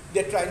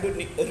 they're trying to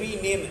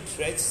rename it,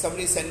 right? So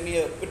somebody sent me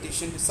a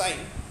petition to sign,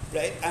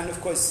 right? And of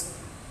course,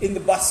 in the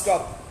bus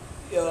stop,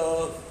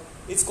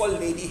 it's called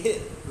Lady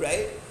Hill,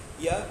 right?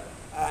 Yeah,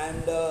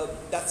 and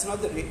that's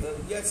not the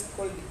yeah. It's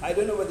called. I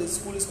don't know whether the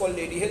school is called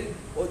Lady Hill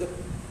or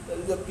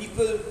the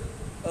people.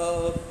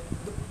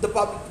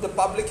 The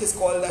public has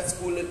called that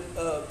school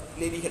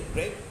Lady Hill,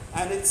 right?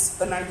 And it's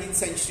a 19th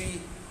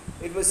century.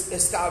 It was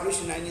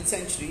established in 19th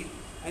century,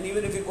 and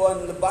even if you go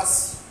on the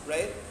bus,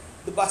 right,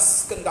 the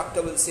bus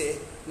conductor will say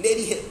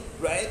Lady Hill,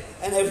 right,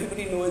 and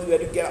everybody knows where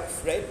to get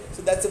off, right?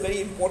 So that's a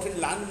very important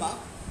landmark,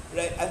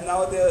 right? And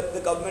now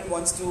the government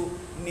wants to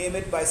name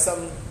it by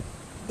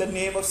the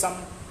name of some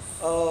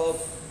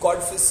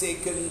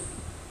godforsaken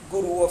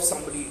guru of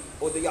somebody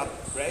or the other,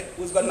 right?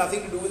 Who's got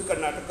nothing to do with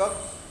Karnataka,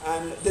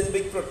 and there's a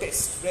big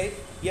protest, right?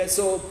 Yeah,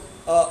 so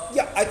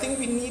yeah, I think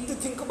we need to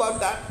think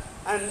about that,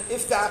 and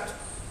if that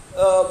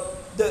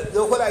the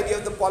whole idea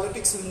of the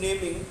politics of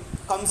naming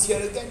comes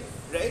here again,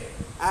 right?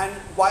 And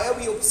why are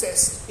we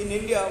obsessed in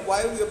India?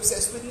 Why are we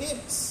obsessed with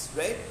names,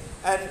 right?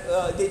 And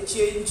they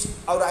changed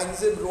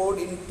Aurangzeb Road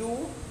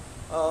into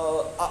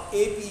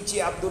APJ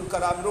Abdul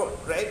Kalam Road,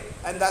 right?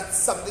 And that's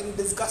something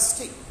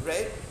disgusting,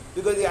 right?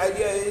 Because the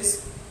idea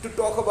is to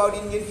talk about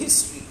Indian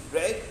history,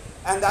 right?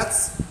 And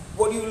that's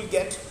what you will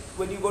get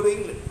when you go to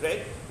England,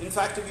 right? In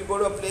fact, if you go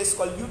to a place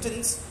called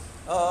Newton's,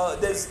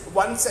 there's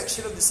one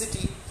section of the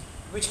city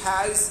which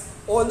has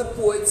all the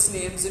poets'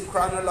 names in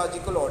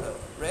chronological order,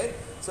 right?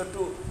 So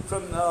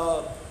from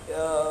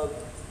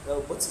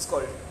what's this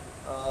called?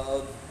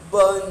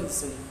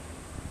 Burns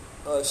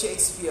and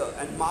Shakespeare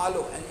and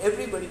Marlowe and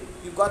everybody,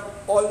 you've got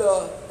all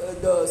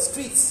the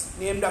streets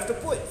named after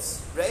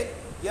poets, right?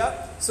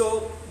 Yeah.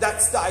 So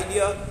that's the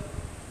idea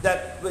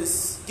that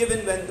was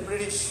given when the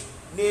British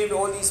named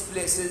all these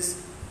places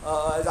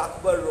as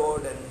Akbar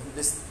Road and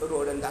this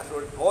road and that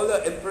road, all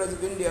the emperors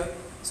of India.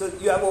 So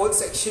you have a whole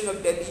section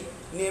of Delhi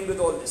named with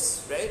all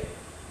this, right?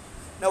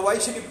 Now, why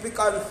should you pick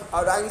on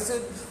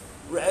Aurangzeb,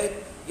 right?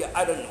 Yeah,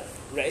 I don't know,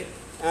 right?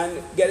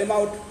 And get him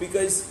out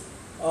because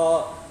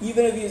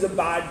even if he's a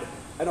bad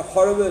and a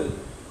horrible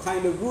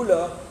kind of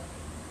ruler,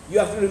 you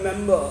have to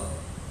remember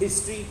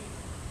history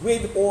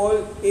with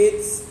all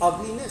its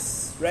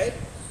ugliness, right?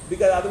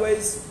 Because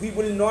otherwise we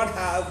will not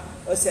have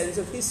a sense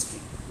of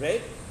history,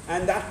 right?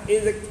 And that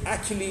is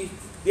actually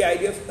the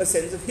idea of a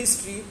sense of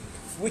history,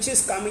 which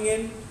is coming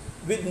in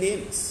with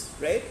names,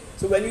 right?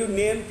 So when you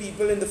name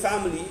people in the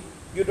family,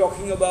 you're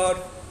talking about,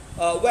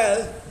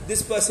 well,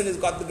 this person has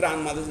got the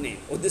grandmother's name,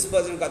 or this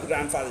person has got the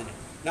grandfather's name.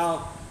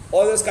 Now,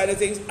 all those kind of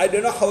things, I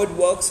don't know how it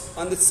works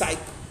on the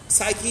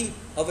psyche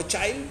of a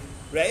child,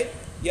 right?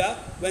 Yeah,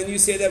 when you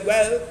say that,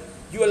 well,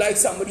 you are like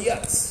somebody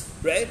else,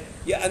 right?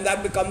 Yeah, and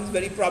that becomes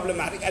very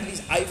problematic. At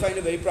least I find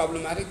it very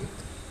problematic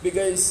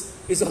because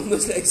it's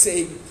almost like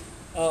saying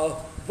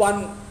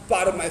one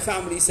part of my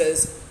family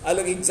says, I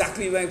look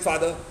exactly like my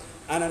father,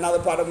 and another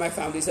part of my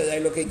family says, I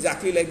look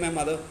exactly like my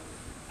mother.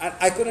 And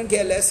I couldn't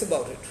care less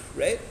about it,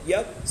 right?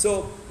 Yeah.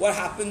 So what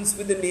happens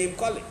with the name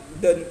calling,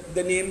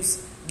 the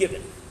names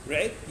given,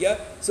 right? Yeah.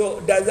 So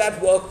does that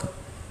work,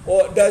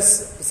 or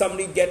does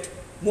somebody get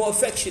more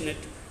affectionate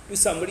to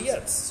somebody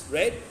else,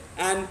 right?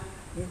 And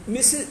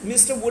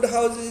Mr.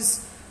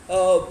 Woodhouse's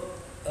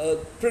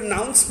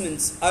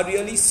pronouncements are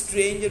really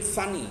strange and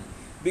funny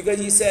because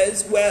he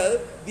says, well,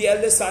 the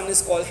elder son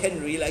is called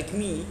Henry, like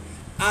me,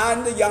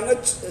 and the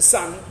younger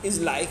son is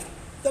like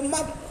the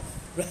mother,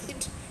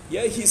 right?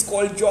 Yeah, he's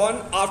called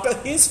John after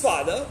his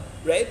father,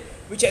 right?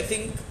 Which I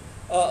think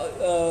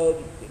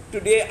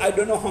today, I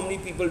don't know how many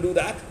people do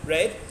that,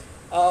 right?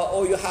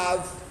 Or you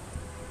have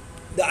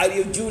the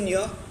idea of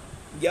junior.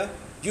 Yeah,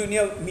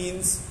 junior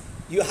means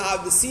you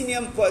have the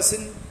senior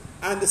person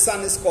and the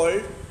son is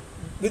called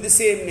with the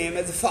same name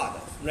as the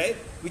father, right?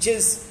 Which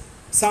is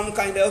some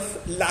kind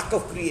of lack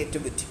of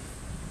creativity,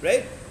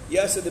 right?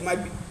 Yeah, so they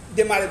might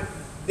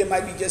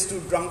be just too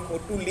drunk or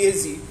too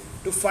lazy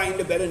to find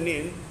a better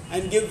name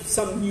and give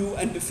some new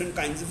and different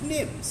kinds of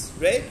names,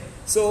 right?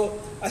 So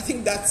I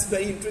think that's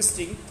very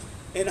interesting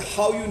in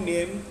how you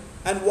name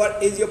and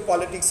what is your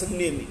politics of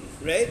naming,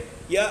 right?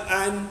 Yeah,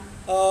 and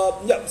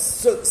yeah,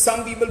 so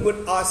some people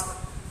would ask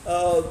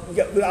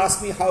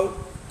me how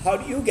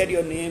do you get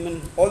your name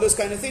and all those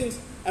kind of things,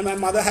 and my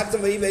mother had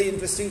some very, very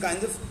interesting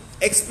kinds of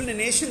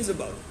explanations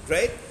about it,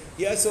 right?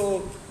 Yeah,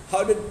 so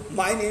how did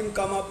my name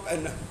come up,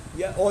 and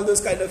yeah, all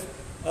those kind of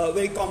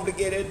very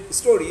complicated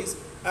stories.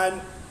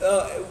 And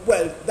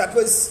well, that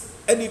was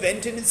an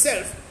event in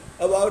itself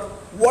about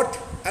what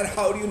and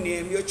how do you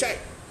name your child,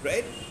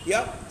 right?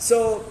 Yeah,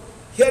 so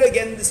here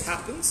again this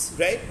happens,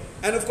 right?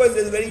 And of course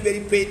there's a very,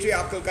 very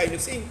patriarchal kind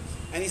of thing,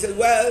 and he says,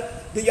 well,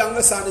 the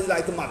younger son is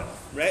like the mother,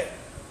 right?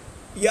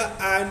 Yeah,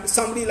 and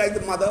somebody like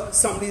the mother,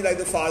 somebody like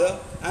the father,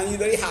 and he's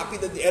very happy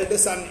that the elder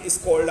son is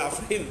called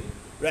after him,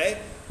 right?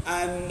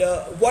 And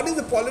what is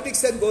the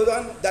politics that goes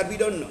on that we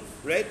don't know,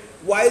 right?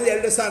 Why is the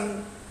elder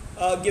son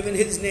given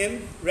his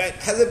name, right?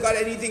 Has it got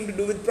anything to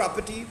do with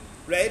property,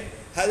 right?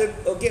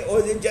 Okay, or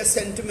is it just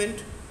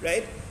sentiment,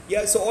 right?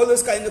 Yeah, so all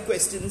those kind of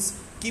questions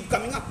keep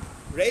coming up,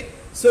 right?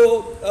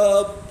 So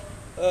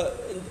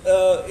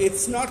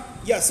it's not,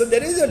 yeah, so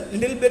there is a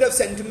little bit of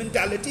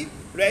sentimentality,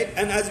 right?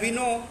 And as we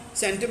know,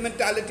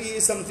 sentimentality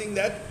is something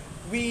that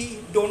we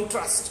don't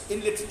trust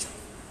in literature,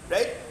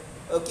 right?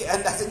 Okay,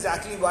 and that's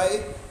exactly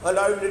why a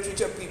lot of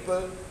literature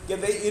people get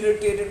very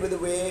irritated with the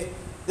way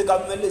the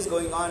government is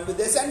going on with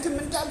their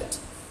sentimentality,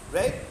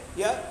 right?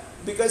 Yeah,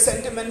 because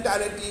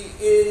sentimentality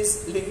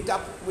is linked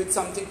up with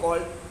something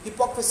called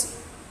hypocrisy,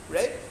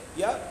 right?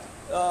 Yeah,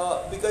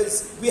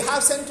 because we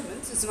have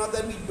sentiments. It's not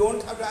that we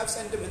don't have to have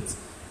sentiments.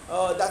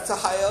 That's the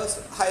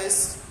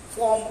highest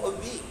form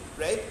of being,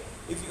 right?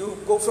 If you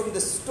go from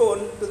the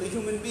stone to the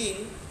human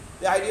being,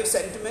 the idea of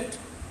sentiment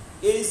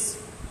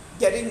is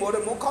getting more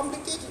and more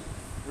complicated,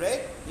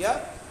 right?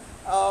 Yeah.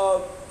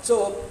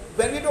 So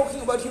when we're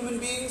talking about human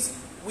beings,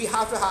 we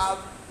have to have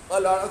a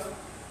lot of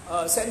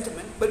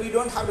sentiment, but we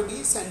don't have to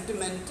be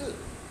sentimental,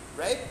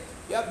 right?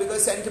 Yeah,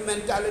 because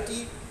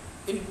sentimentality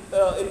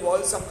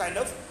involves some kind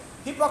of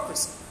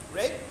hypocrisy,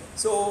 right?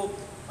 So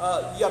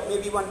yeah,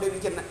 maybe one day we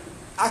can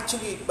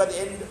actually, by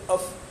the end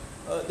of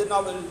the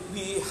novel,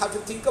 we have to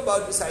think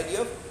about this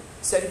idea of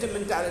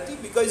sentimentality,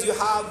 because you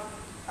have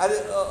at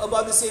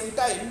about the same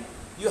time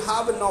you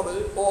have a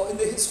novel, or in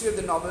the history of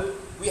the novel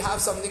we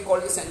have something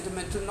called a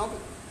sentimental novel,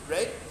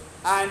 right?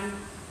 And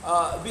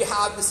we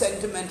have the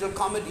sentimental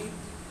comedy,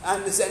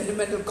 and the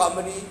sentimental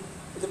comedy,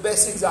 the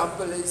best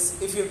example is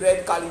if you've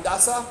read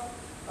Kalidasa,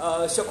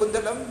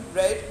 Shakuntalam,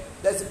 right?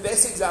 That's the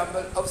best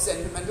example of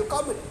sentimental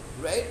comedy,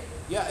 right?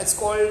 Yeah, it's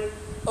called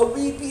a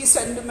weepy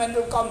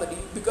sentimental comedy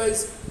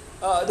because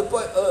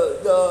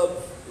the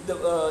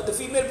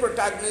female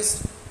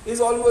protagonist is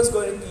always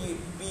going to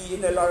be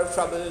in a lot of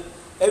trouble.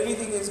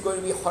 Everything is going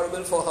to be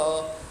horrible for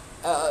her.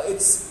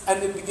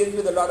 And it begins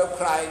with a lot of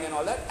crying and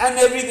all that, and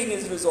everything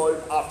is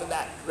resolved after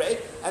that, right?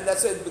 And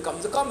that's why it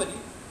becomes a comedy.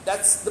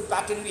 That's the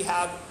pattern we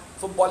have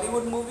for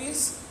Bollywood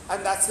movies,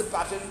 and that's the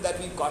pattern that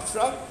we got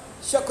from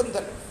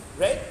Shakuntalam,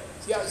 right?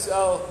 Yeah,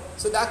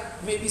 so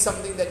that may be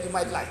something that you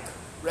might like,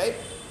 right?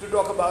 To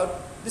talk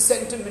about the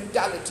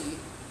sentimentality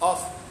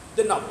of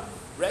the novel,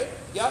 right?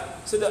 Yeah.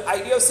 So the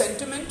idea of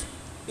sentiment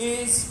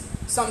is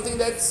something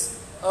that's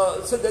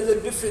so there's a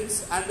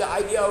difference, and the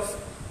idea of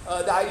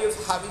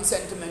having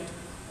sentiment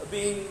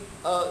being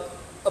a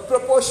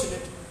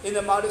proportionate in the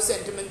amount of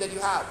sentiment that you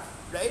have,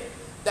 right?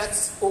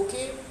 That's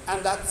okay,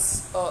 and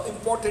that's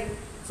important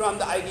from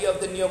the idea of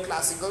the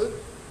neoclassical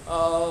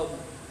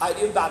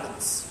idea of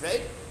balance,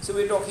 right? So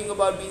we're talking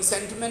about being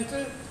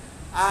sentimental,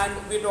 and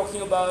we're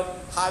talking about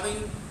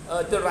having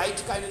the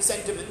right kind of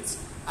sentiments,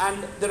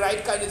 and the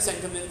right kind of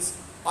sentiments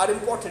are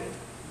important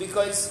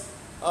because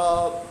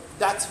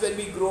that's when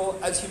we grow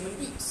as human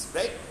beings,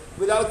 right?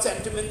 Without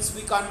sentiments,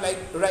 we can't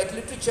write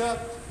literature,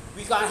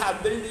 we can't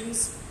have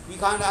buildings, we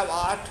can't have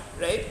art,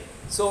 right?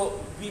 So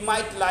we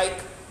might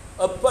like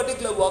a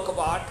particular work of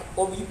art,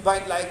 or we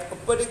might like a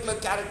particular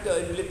character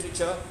in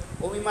literature,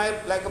 or we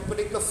might like a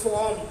particular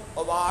form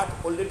of art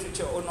or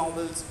literature or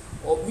novels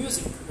or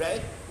music,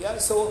 right? Yeah,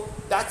 so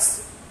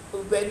that's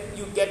when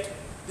you get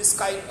this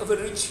kind of a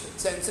rich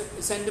sense of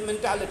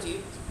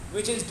sentimentality,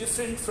 which is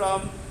different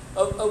from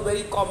a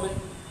very common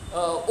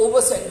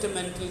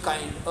over-sentimental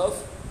kind of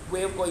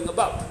way of going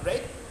about,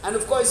 right? And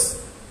of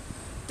course,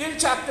 till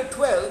chapter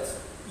 12,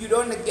 you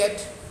don't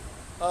get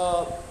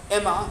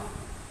Emma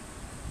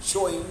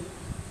showing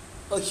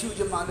a huge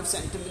amount of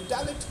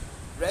sentimentality,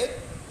 right?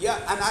 Yeah,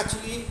 and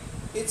actually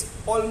it's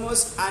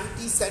almost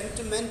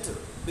anti-sentimental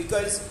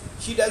because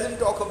she doesn't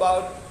talk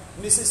about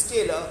Mrs.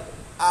 Taylor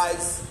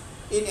as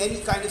in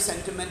any kind of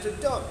sentimental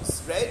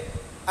terms, right?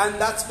 And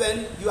that's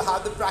when you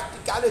have the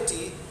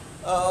practicality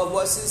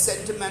versus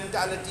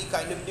sentimentality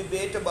kind of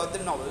debate about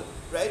the novel,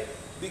 right?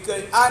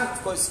 Because, and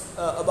of course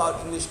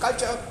about English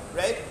culture,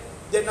 right?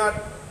 They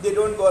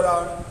don't go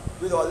around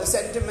with all the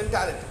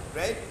sentimentality,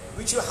 right?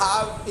 Which you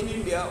have in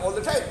India all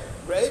the time,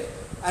 right?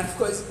 And of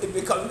course it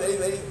becomes very,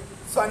 very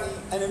funny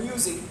and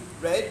amusing,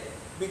 right?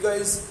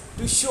 Because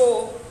to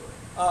show,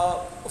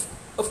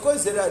 of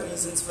course there are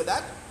reasons for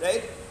that,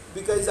 right?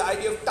 Because the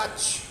idea of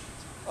touch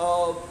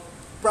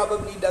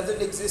probably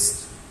doesn't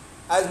exist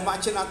as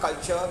much in our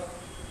culture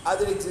as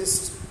it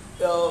exists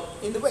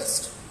in the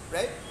West,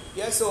 right?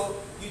 Yeah, so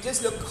you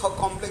just look how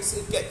complex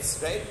it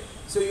gets, right?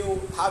 So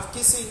you have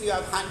kissing, you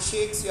have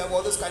handshakes, you have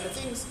all those kind of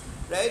things,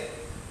 right?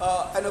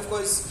 And of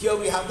course here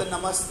we have the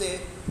namaste,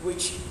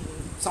 which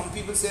some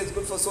people say is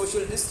good for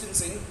social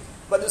distancing,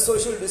 but the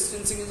social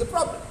distancing is a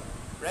problem,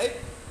 right?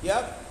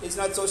 Yeah, it's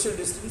not social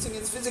distancing,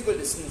 it's physical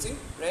distancing,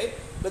 right?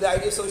 But the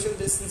idea of social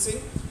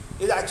distancing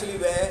is actually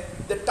where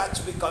the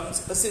touch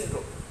becomes a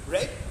syndrome,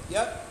 right?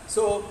 Yeah,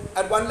 so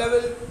at one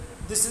level,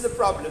 this is a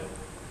problem,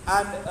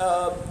 and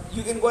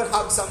you can go and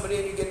hug somebody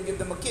and you can give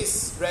them a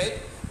kiss, right?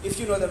 If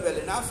you know them well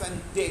enough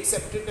and they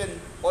accept it and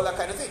all that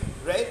kind of thing,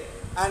 right?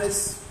 And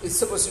it's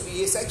supposed to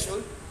be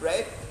asexual,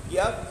 right?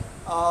 Yeah,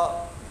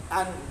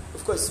 and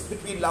of course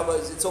between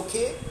lovers it's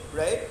okay,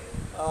 right?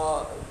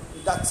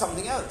 That's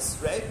something else,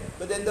 right?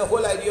 But then the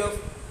whole idea of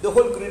the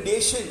whole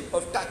gradation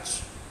of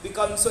touch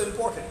becomes so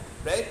important,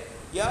 right?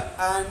 Yeah,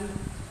 and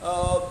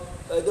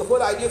the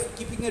whole idea of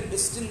keeping a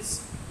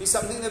distance is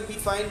something that we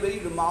find very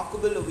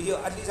remarkable over here.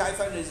 At least I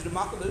find it is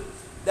remarkable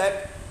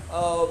that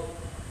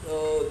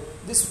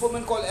this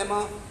woman called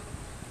Emma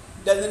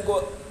doesn't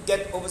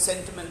get over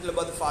sentimental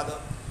about the father,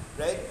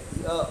 right?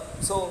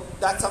 So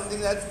that's something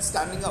that's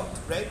standing out,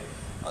 right?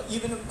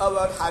 Even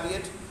about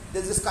Harriet,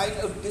 there's this kind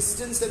of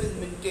distance that is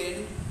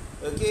maintained,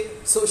 okay?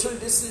 Social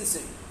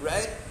distancing,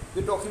 right?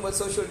 We're talking about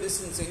social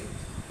distancing,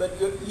 but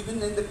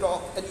even in the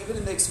talk and even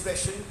in the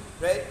expression,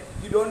 right?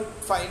 You don't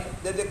find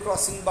that they're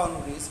crossing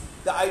boundaries.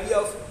 The idea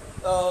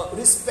of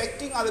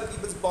respecting other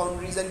people's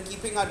boundaries and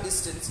keeping our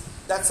distance,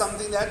 that's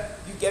something that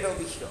you get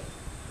over here,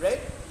 right?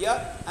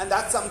 Yeah, and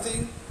that's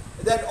something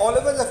that all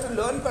of us have to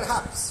learn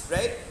perhaps,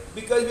 right?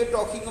 Because we're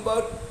talking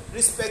about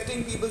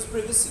respecting people's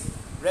privacy,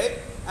 right?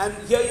 And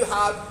here you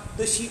have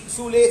the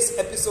shoelace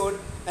episode,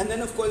 and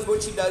then of course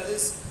what she does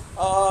is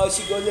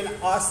she goes and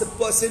asks the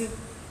person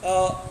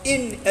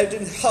in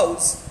Elton's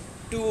house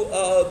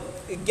to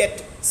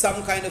get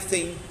some kind of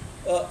thing,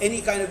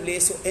 any kind of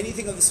lace or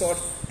anything of the sort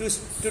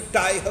to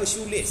tie her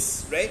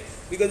shoelace, right?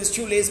 Because the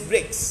shoelace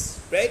breaks,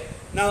 right?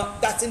 Now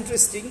that's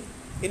interesting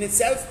in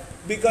itself,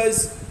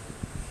 because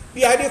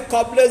the idea of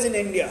cobblers in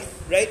India,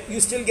 right? You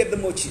still get the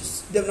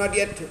mochis. They've not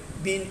yet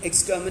been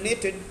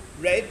exterminated,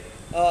 right?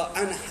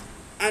 And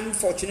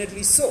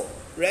unfortunately so,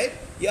 right?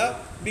 Yeah,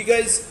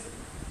 because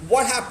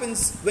what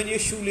happens when your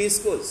shoelace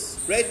goes,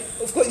 right?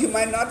 Of course, you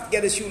might not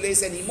get a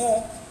shoelace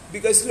anymore,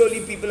 because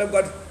slowly people have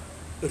got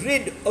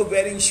rid of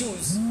wearing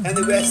shoes and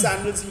they wear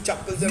sandals and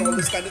chappals and all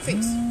these kind of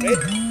things,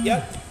 right?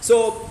 Yeah.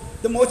 So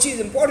the mochi is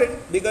important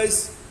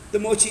because the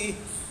mochi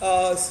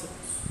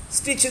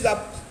stitches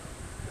up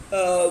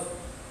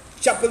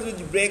chappals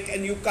which break,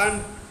 and you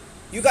can't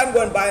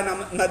go and buy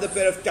another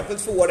pair of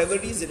chappals for whatever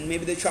reason.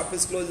 Maybe the shop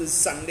is closed, it's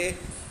Sunday,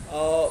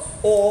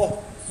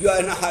 or you are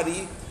in a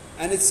hurry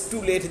and it's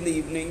too late in the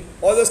evening.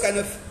 All those kind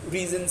of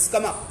reasons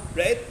come up,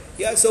 right?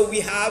 Yeah, so we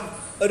have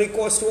a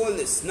recourse to all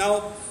this.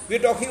 Now, we're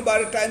talking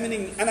about a time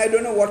and I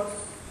don't know what,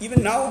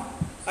 even now,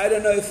 I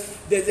don't know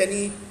if there's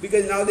any,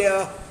 because now they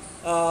are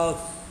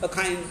a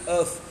kind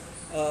of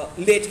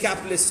late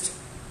capitalist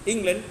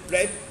England,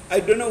 right? I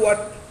don't know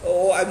what,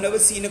 or I've never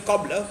seen a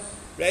cobbler,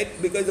 right?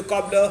 Because the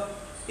cobbler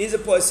is a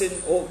person,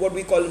 or what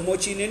we call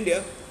mochi in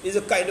India, is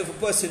a kind of a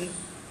person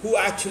who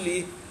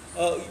actually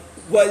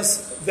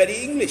was very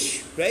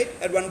English, right?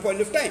 At one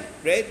point of time,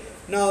 right?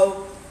 Now,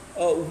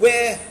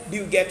 where do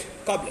you get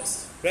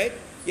cobblers, right?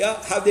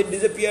 Yeah, have they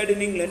disappeared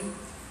in England?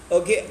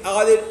 Okay,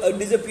 are they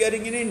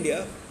disappearing in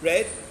India,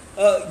 right?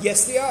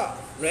 Yes, they are,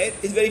 right?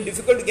 It's very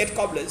difficult to get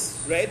cobblers,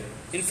 right?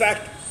 In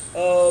fact,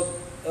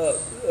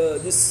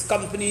 this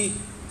company,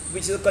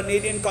 which is a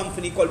Canadian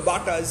company called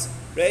Bata's,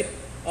 right?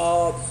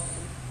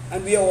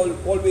 And we are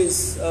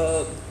always,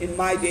 in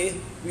my day,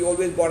 we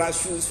always bought our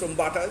shoes from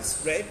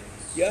Bata's, right?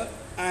 Yeah,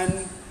 and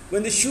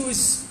when the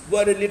shoes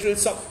were a little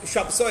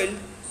shop soiled,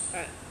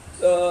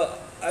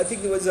 I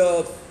think there was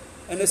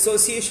an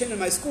association in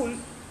my school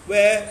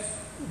where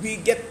we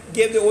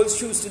gave the old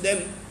shoes to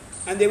them,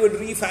 and they would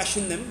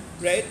refashion them,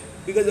 right?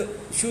 Because the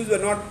shoes were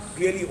not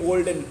really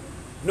old and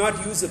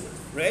not usable,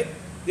 right?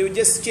 They would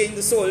just change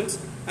the soles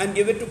and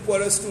give it to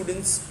poorer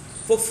students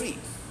for free,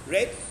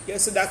 right? Yeah,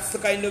 so that's the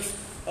kind of,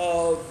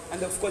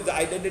 and of course the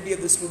identity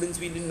of the students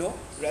we didn't know,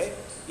 right?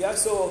 Yeah,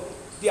 so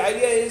the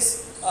idea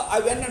is, I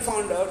went and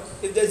found out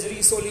if there's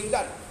resoling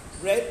done,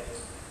 right?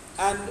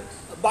 And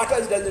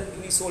Bata's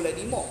doesn't resole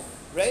anymore,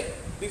 right?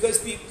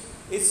 Because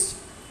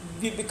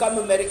we become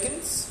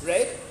Americans,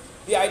 right?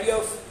 The idea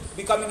of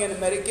becoming an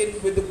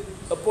American with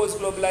a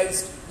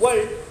post-globalized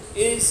world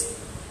is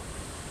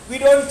we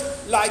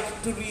don't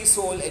like to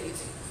resole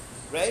anything,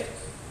 right?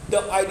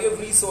 The idea of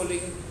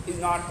resoling is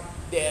not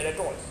there at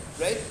all,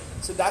 right?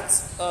 So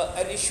that's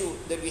an issue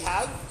that we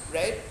have,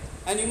 right?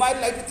 And you might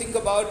like to think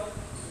about,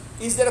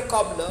 is there a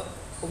cobbler?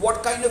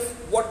 What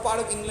part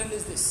of England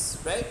is this,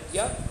 right?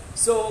 Yeah.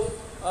 So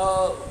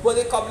were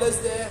there cobblers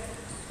there?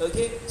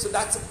 Okay. So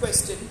that's a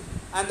question,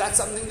 and that's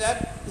something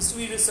that is to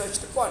be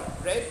researched upon,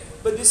 right?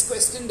 But this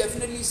question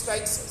definitely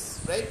strikes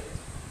us, right?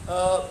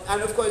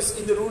 And of course,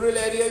 in the rural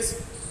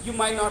areas, you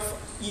might not,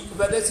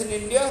 whether it's in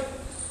India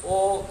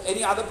or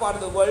any other part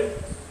of the world.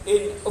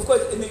 Of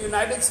course, in the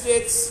United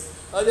States,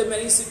 there are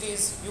many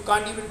cities you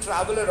can't even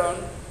travel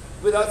around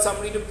without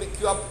somebody to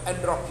pick you up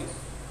and drop you,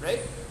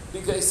 right?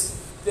 Because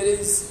there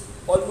is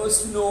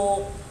almost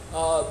no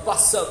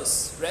bus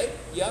service, right?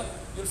 Yeah,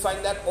 you'll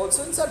find that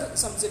also in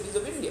some cities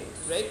of India,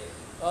 right?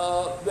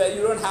 Where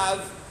you don't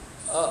have,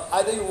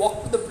 either you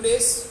walk to the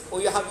place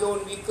or you have your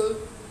own vehicle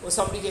or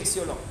somebody takes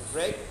you along,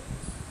 right?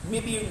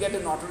 Maybe you get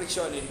an auto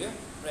rickshaw in India,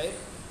 right?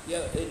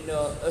 Yeah, in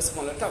a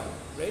smaller town,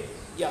 right?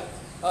 Yeah.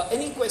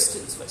 Any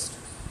questions first?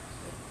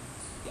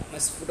 Yeah, I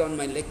must put on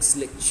my next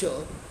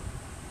lecture.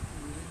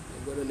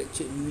 I've got a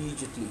lecture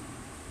immediately.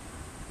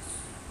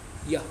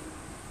 Yeah.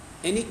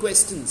 Any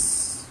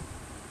questions?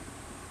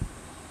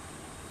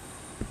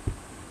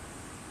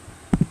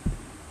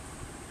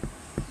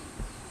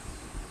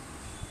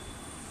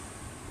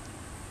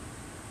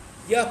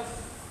 Yeah.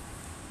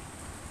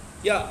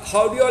 Yeah,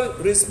 how do you all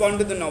respond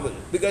to the novel?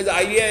 Because the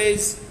idea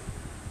is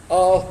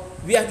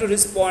we have to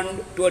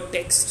respond to a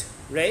text,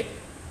 right?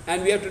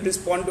 And we have to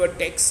respond to a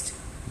text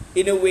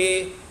in a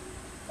way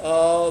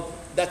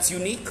that's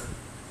unique,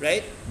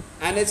 right?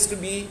 And it's to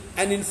be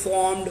an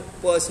informed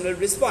personal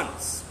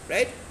response,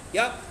 right?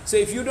 Yeah. So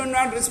if you do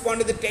not respond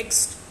to the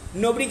text,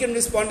 nobody can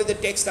respond to the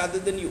text other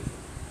than you,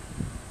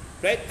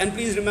 right? And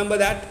please remember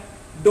that.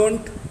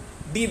 Don't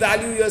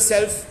devalue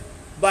yourself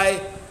by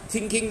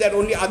thinking that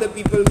only other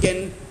people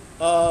can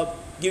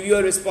give you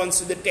a response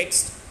to the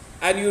text,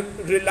 and you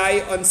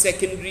rely on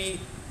secondary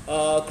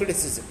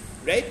criticism,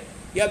 right?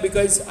 Yeah,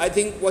 because I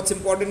think what's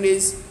important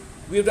is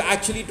we have to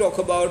actually talk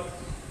about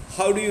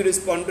how do you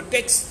respond to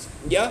text,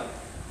 yeah?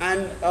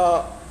 And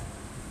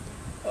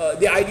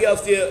the idea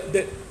of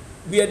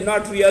we are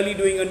not really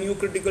doing a new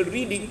critical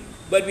reading,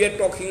 but we are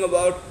talking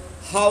about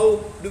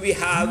how do we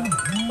have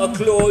a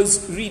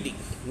close reading,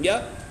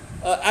 yeah?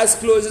 As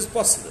close as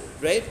possible,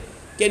 right?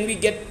 Can we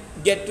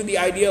get to the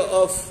idea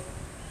of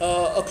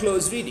a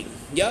close reading,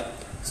 yeah?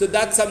 So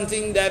that's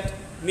something that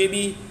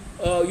maybe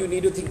you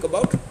need to think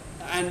about,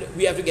 and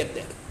we have to get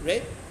there,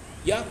 right?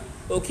 Yeah,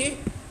 okay.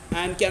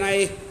 And can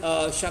I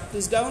shut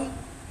this down?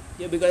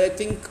 Yeah, because I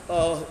think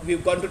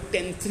we've gone to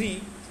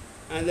 10:03,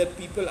 and the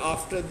people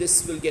after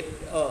this will get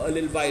a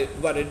little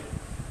worried,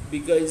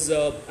 because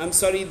I'm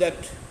sorry that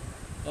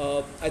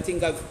I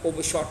think I've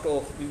overshot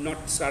or we've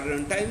not started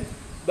on time.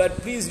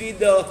 But please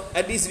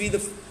at least read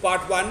the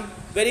part 1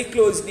 very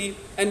closely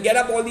and get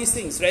up all these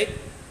things, right?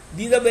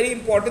 These are very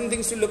important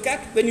things to look at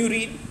when you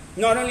read,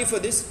 not only for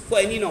this, for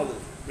any novel,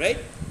 right?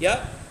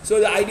 Yeah. So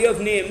the idea of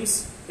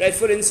names, right?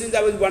 For instance,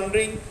 I was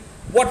wondering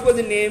what was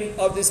the name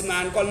of this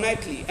man called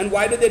Knightley, and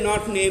why did they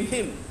not name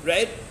him,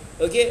 right?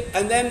 Okay.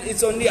 And then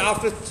it's only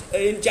after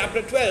in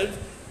chapter 12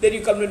 that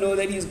you come to know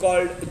that he's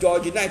called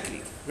George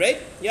Knightley,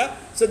 right? Yeah.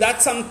 So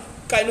that's some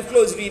kind of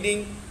close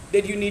reading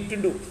that you need to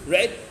do,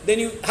 right? Then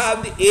you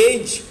have the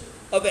age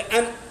of it,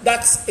 and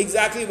that's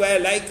exactly why I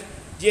like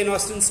Jane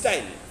Austen's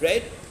style,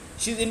 right?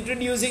 She's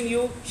introducing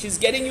you, she's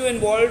getting you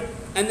involved,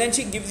 and then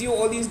she gives you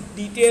all these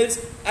details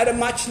at a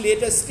much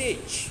later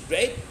stage,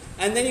 right?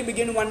 And then you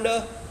begin to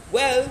wonder,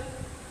 well,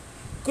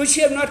 could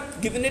she have not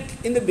given it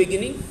in the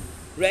beginning,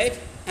 right?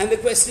 And the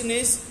question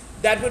is,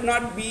 that would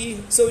not be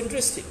so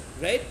interesting,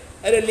 right?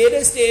 At a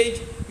later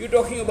stage, you're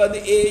talking about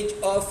the age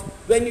of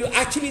when you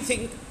actually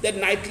think that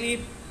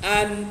Knightley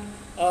and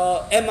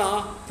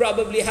Emma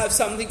probably have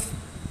something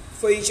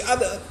for each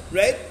other,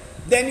 right?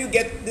 Then you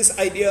get this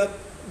idea,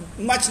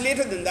 much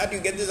later than that, you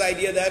get this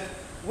idea that,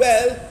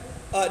 well,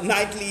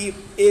 Knightley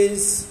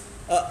is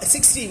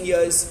 16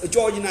 years,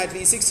 George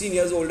Knightley is 16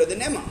 years older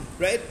than Emma,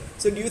 right?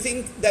 So do you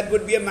think that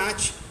would be a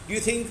match? Do you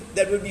think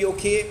that would be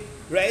okay,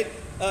 right?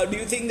 Do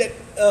you think that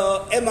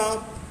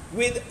Emma,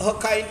 with her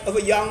kind of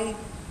a young,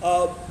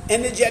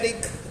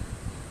 energetic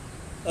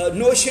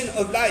notion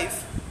of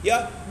life,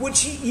 yeah, would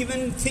she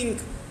even think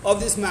of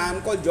this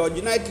man called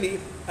George Knightley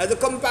as a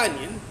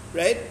companion,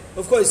 right?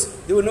 Of course,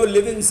 there were no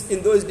live-ins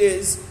in those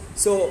days,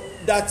 so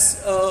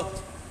that's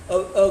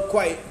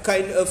quite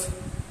kind of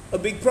a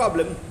big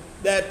problem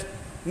that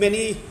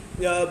many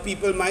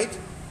people might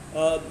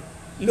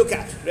look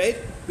at, right?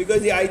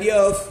 Because the idea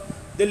of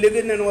the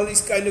live-in and all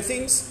these kind of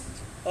things,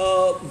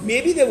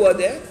 maybe they were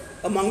there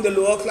among the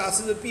lower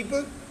classes of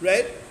people,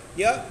 right?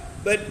 Yeah,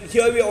 but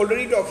here we're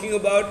already talking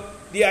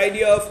about the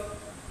idea of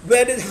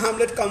where did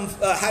Harriet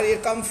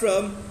come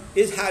from?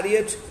 Is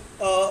Harriet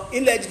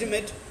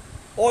illegitimate?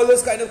 All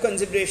those kind of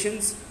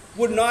considerations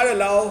would not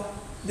allow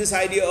this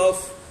idea of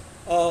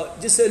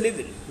just a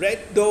live-in, right?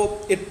 Though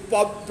it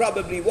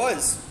probably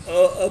was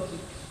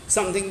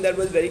something that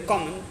was very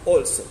common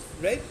also,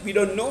 right? We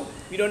don't know.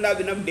 We don't have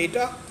enough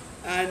data,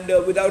 and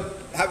without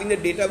having the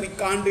data, we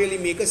can't really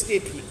make a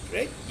statement,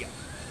 right? Yeah.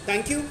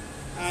 Thank you,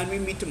 and we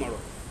meet tomorrow.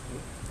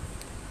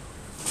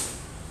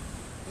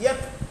 Yep.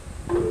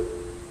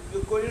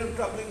 You're going to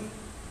troubling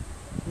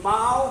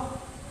Mao.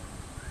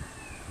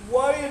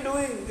 What are you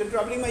doing? You're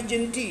troubling my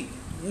gin tea.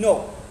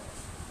 No.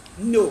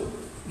 No.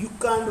 You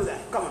can't do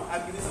that. Come on,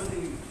 I'll give you something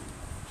to eat.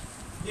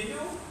 Did you?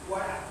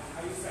 What happened?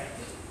 Are you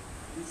frightened?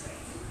 Are you frightened?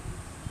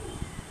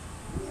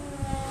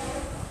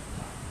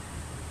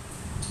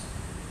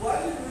 What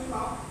are you doing,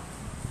 Mao?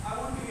 I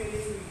want to get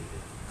anything to eat.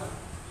 Come on.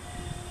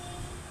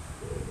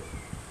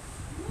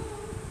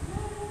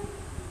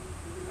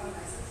 You become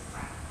nice and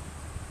fat.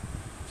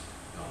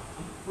 No,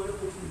 I'm going to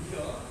put you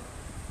here,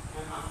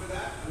 and after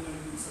that, I'm going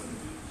to do something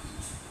to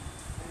eat.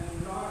 And I'm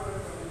not going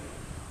to come in.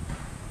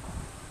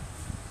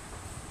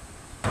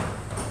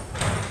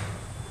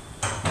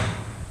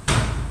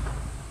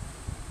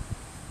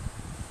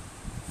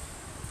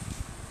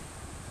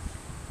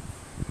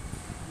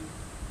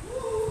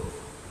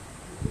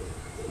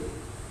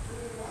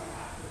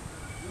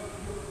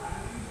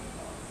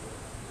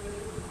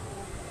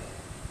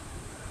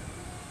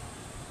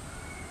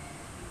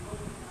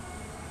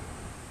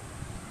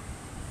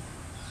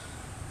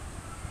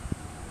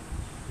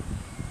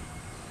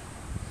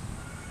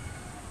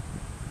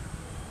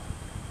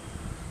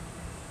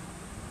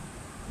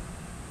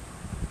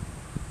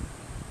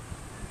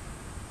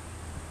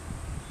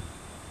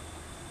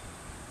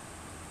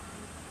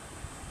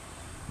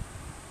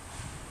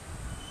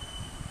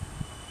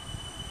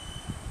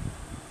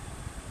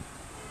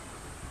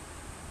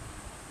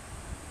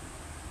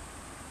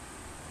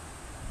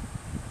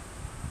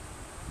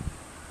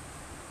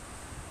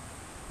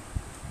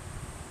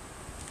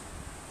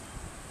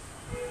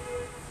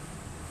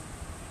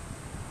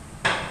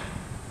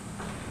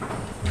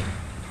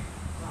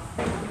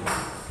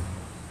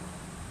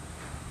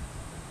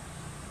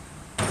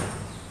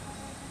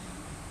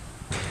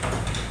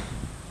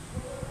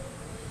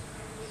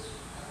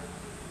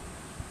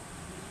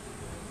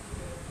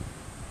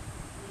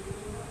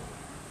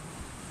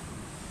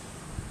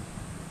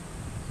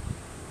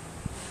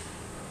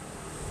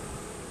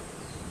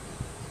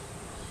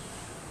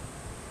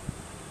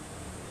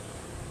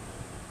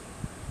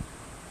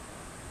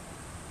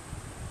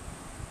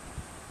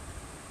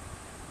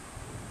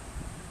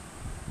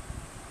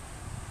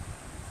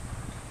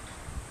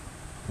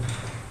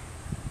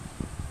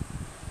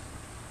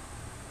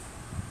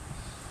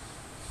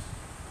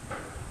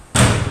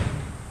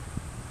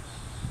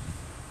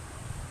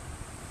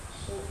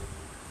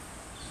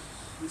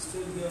 He's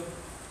still here.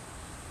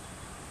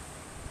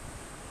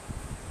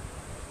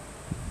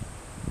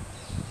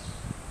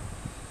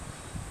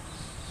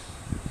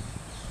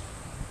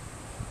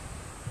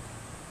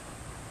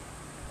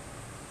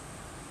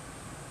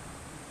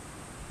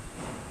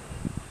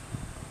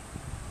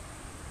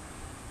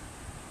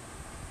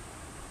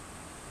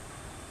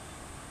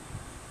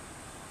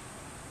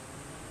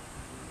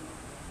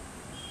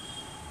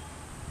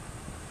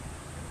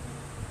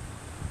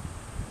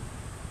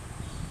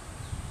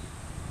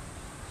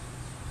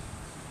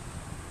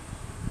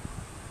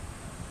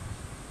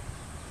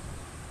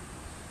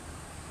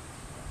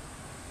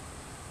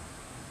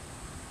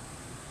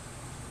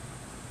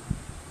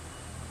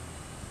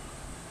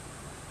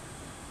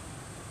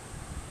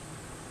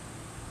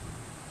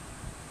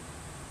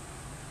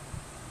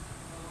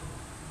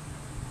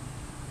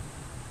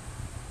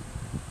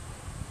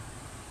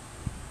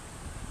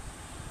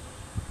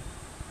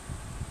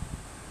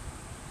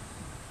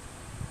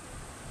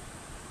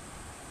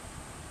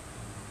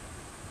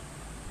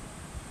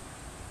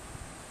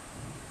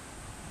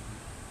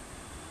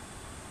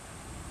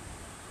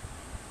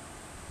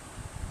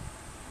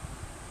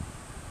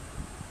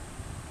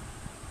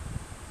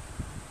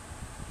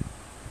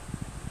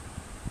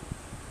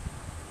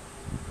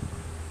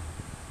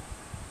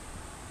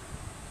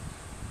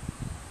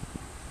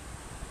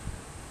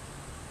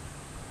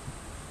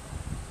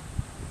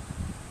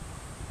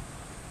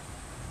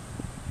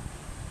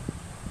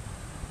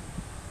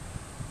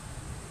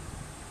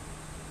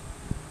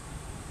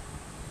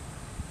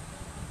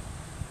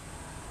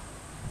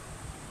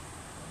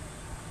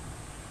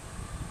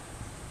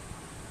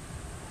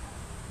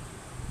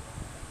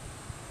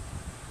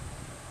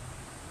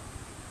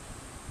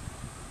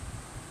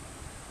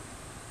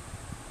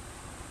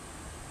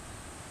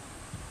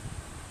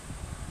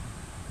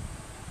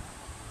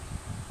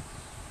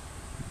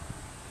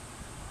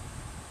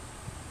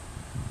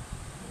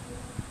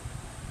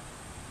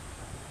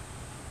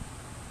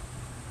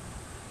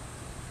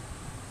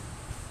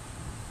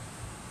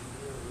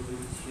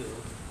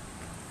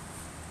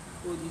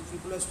 Oh, the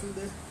people are still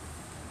there.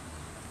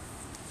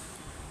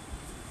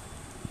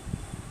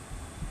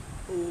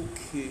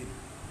 Okay.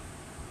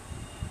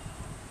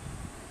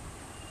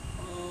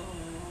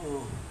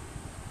 Oh.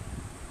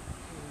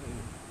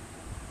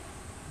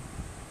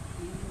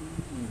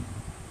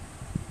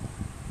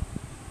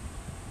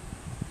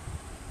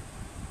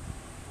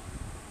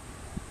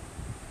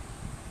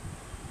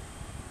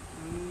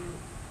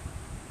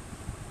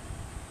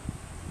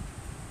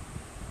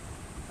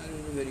 I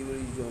don't know if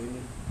anybody's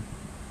joining.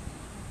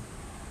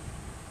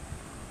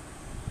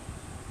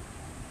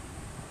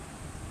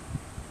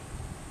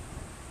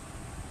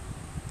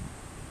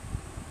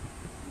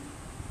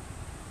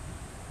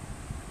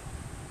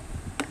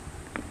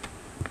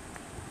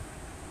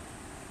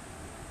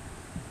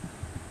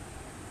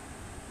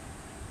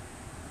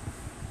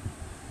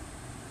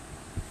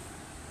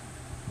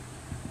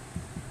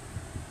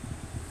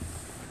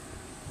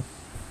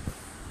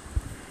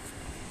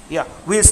 Yeah, we'll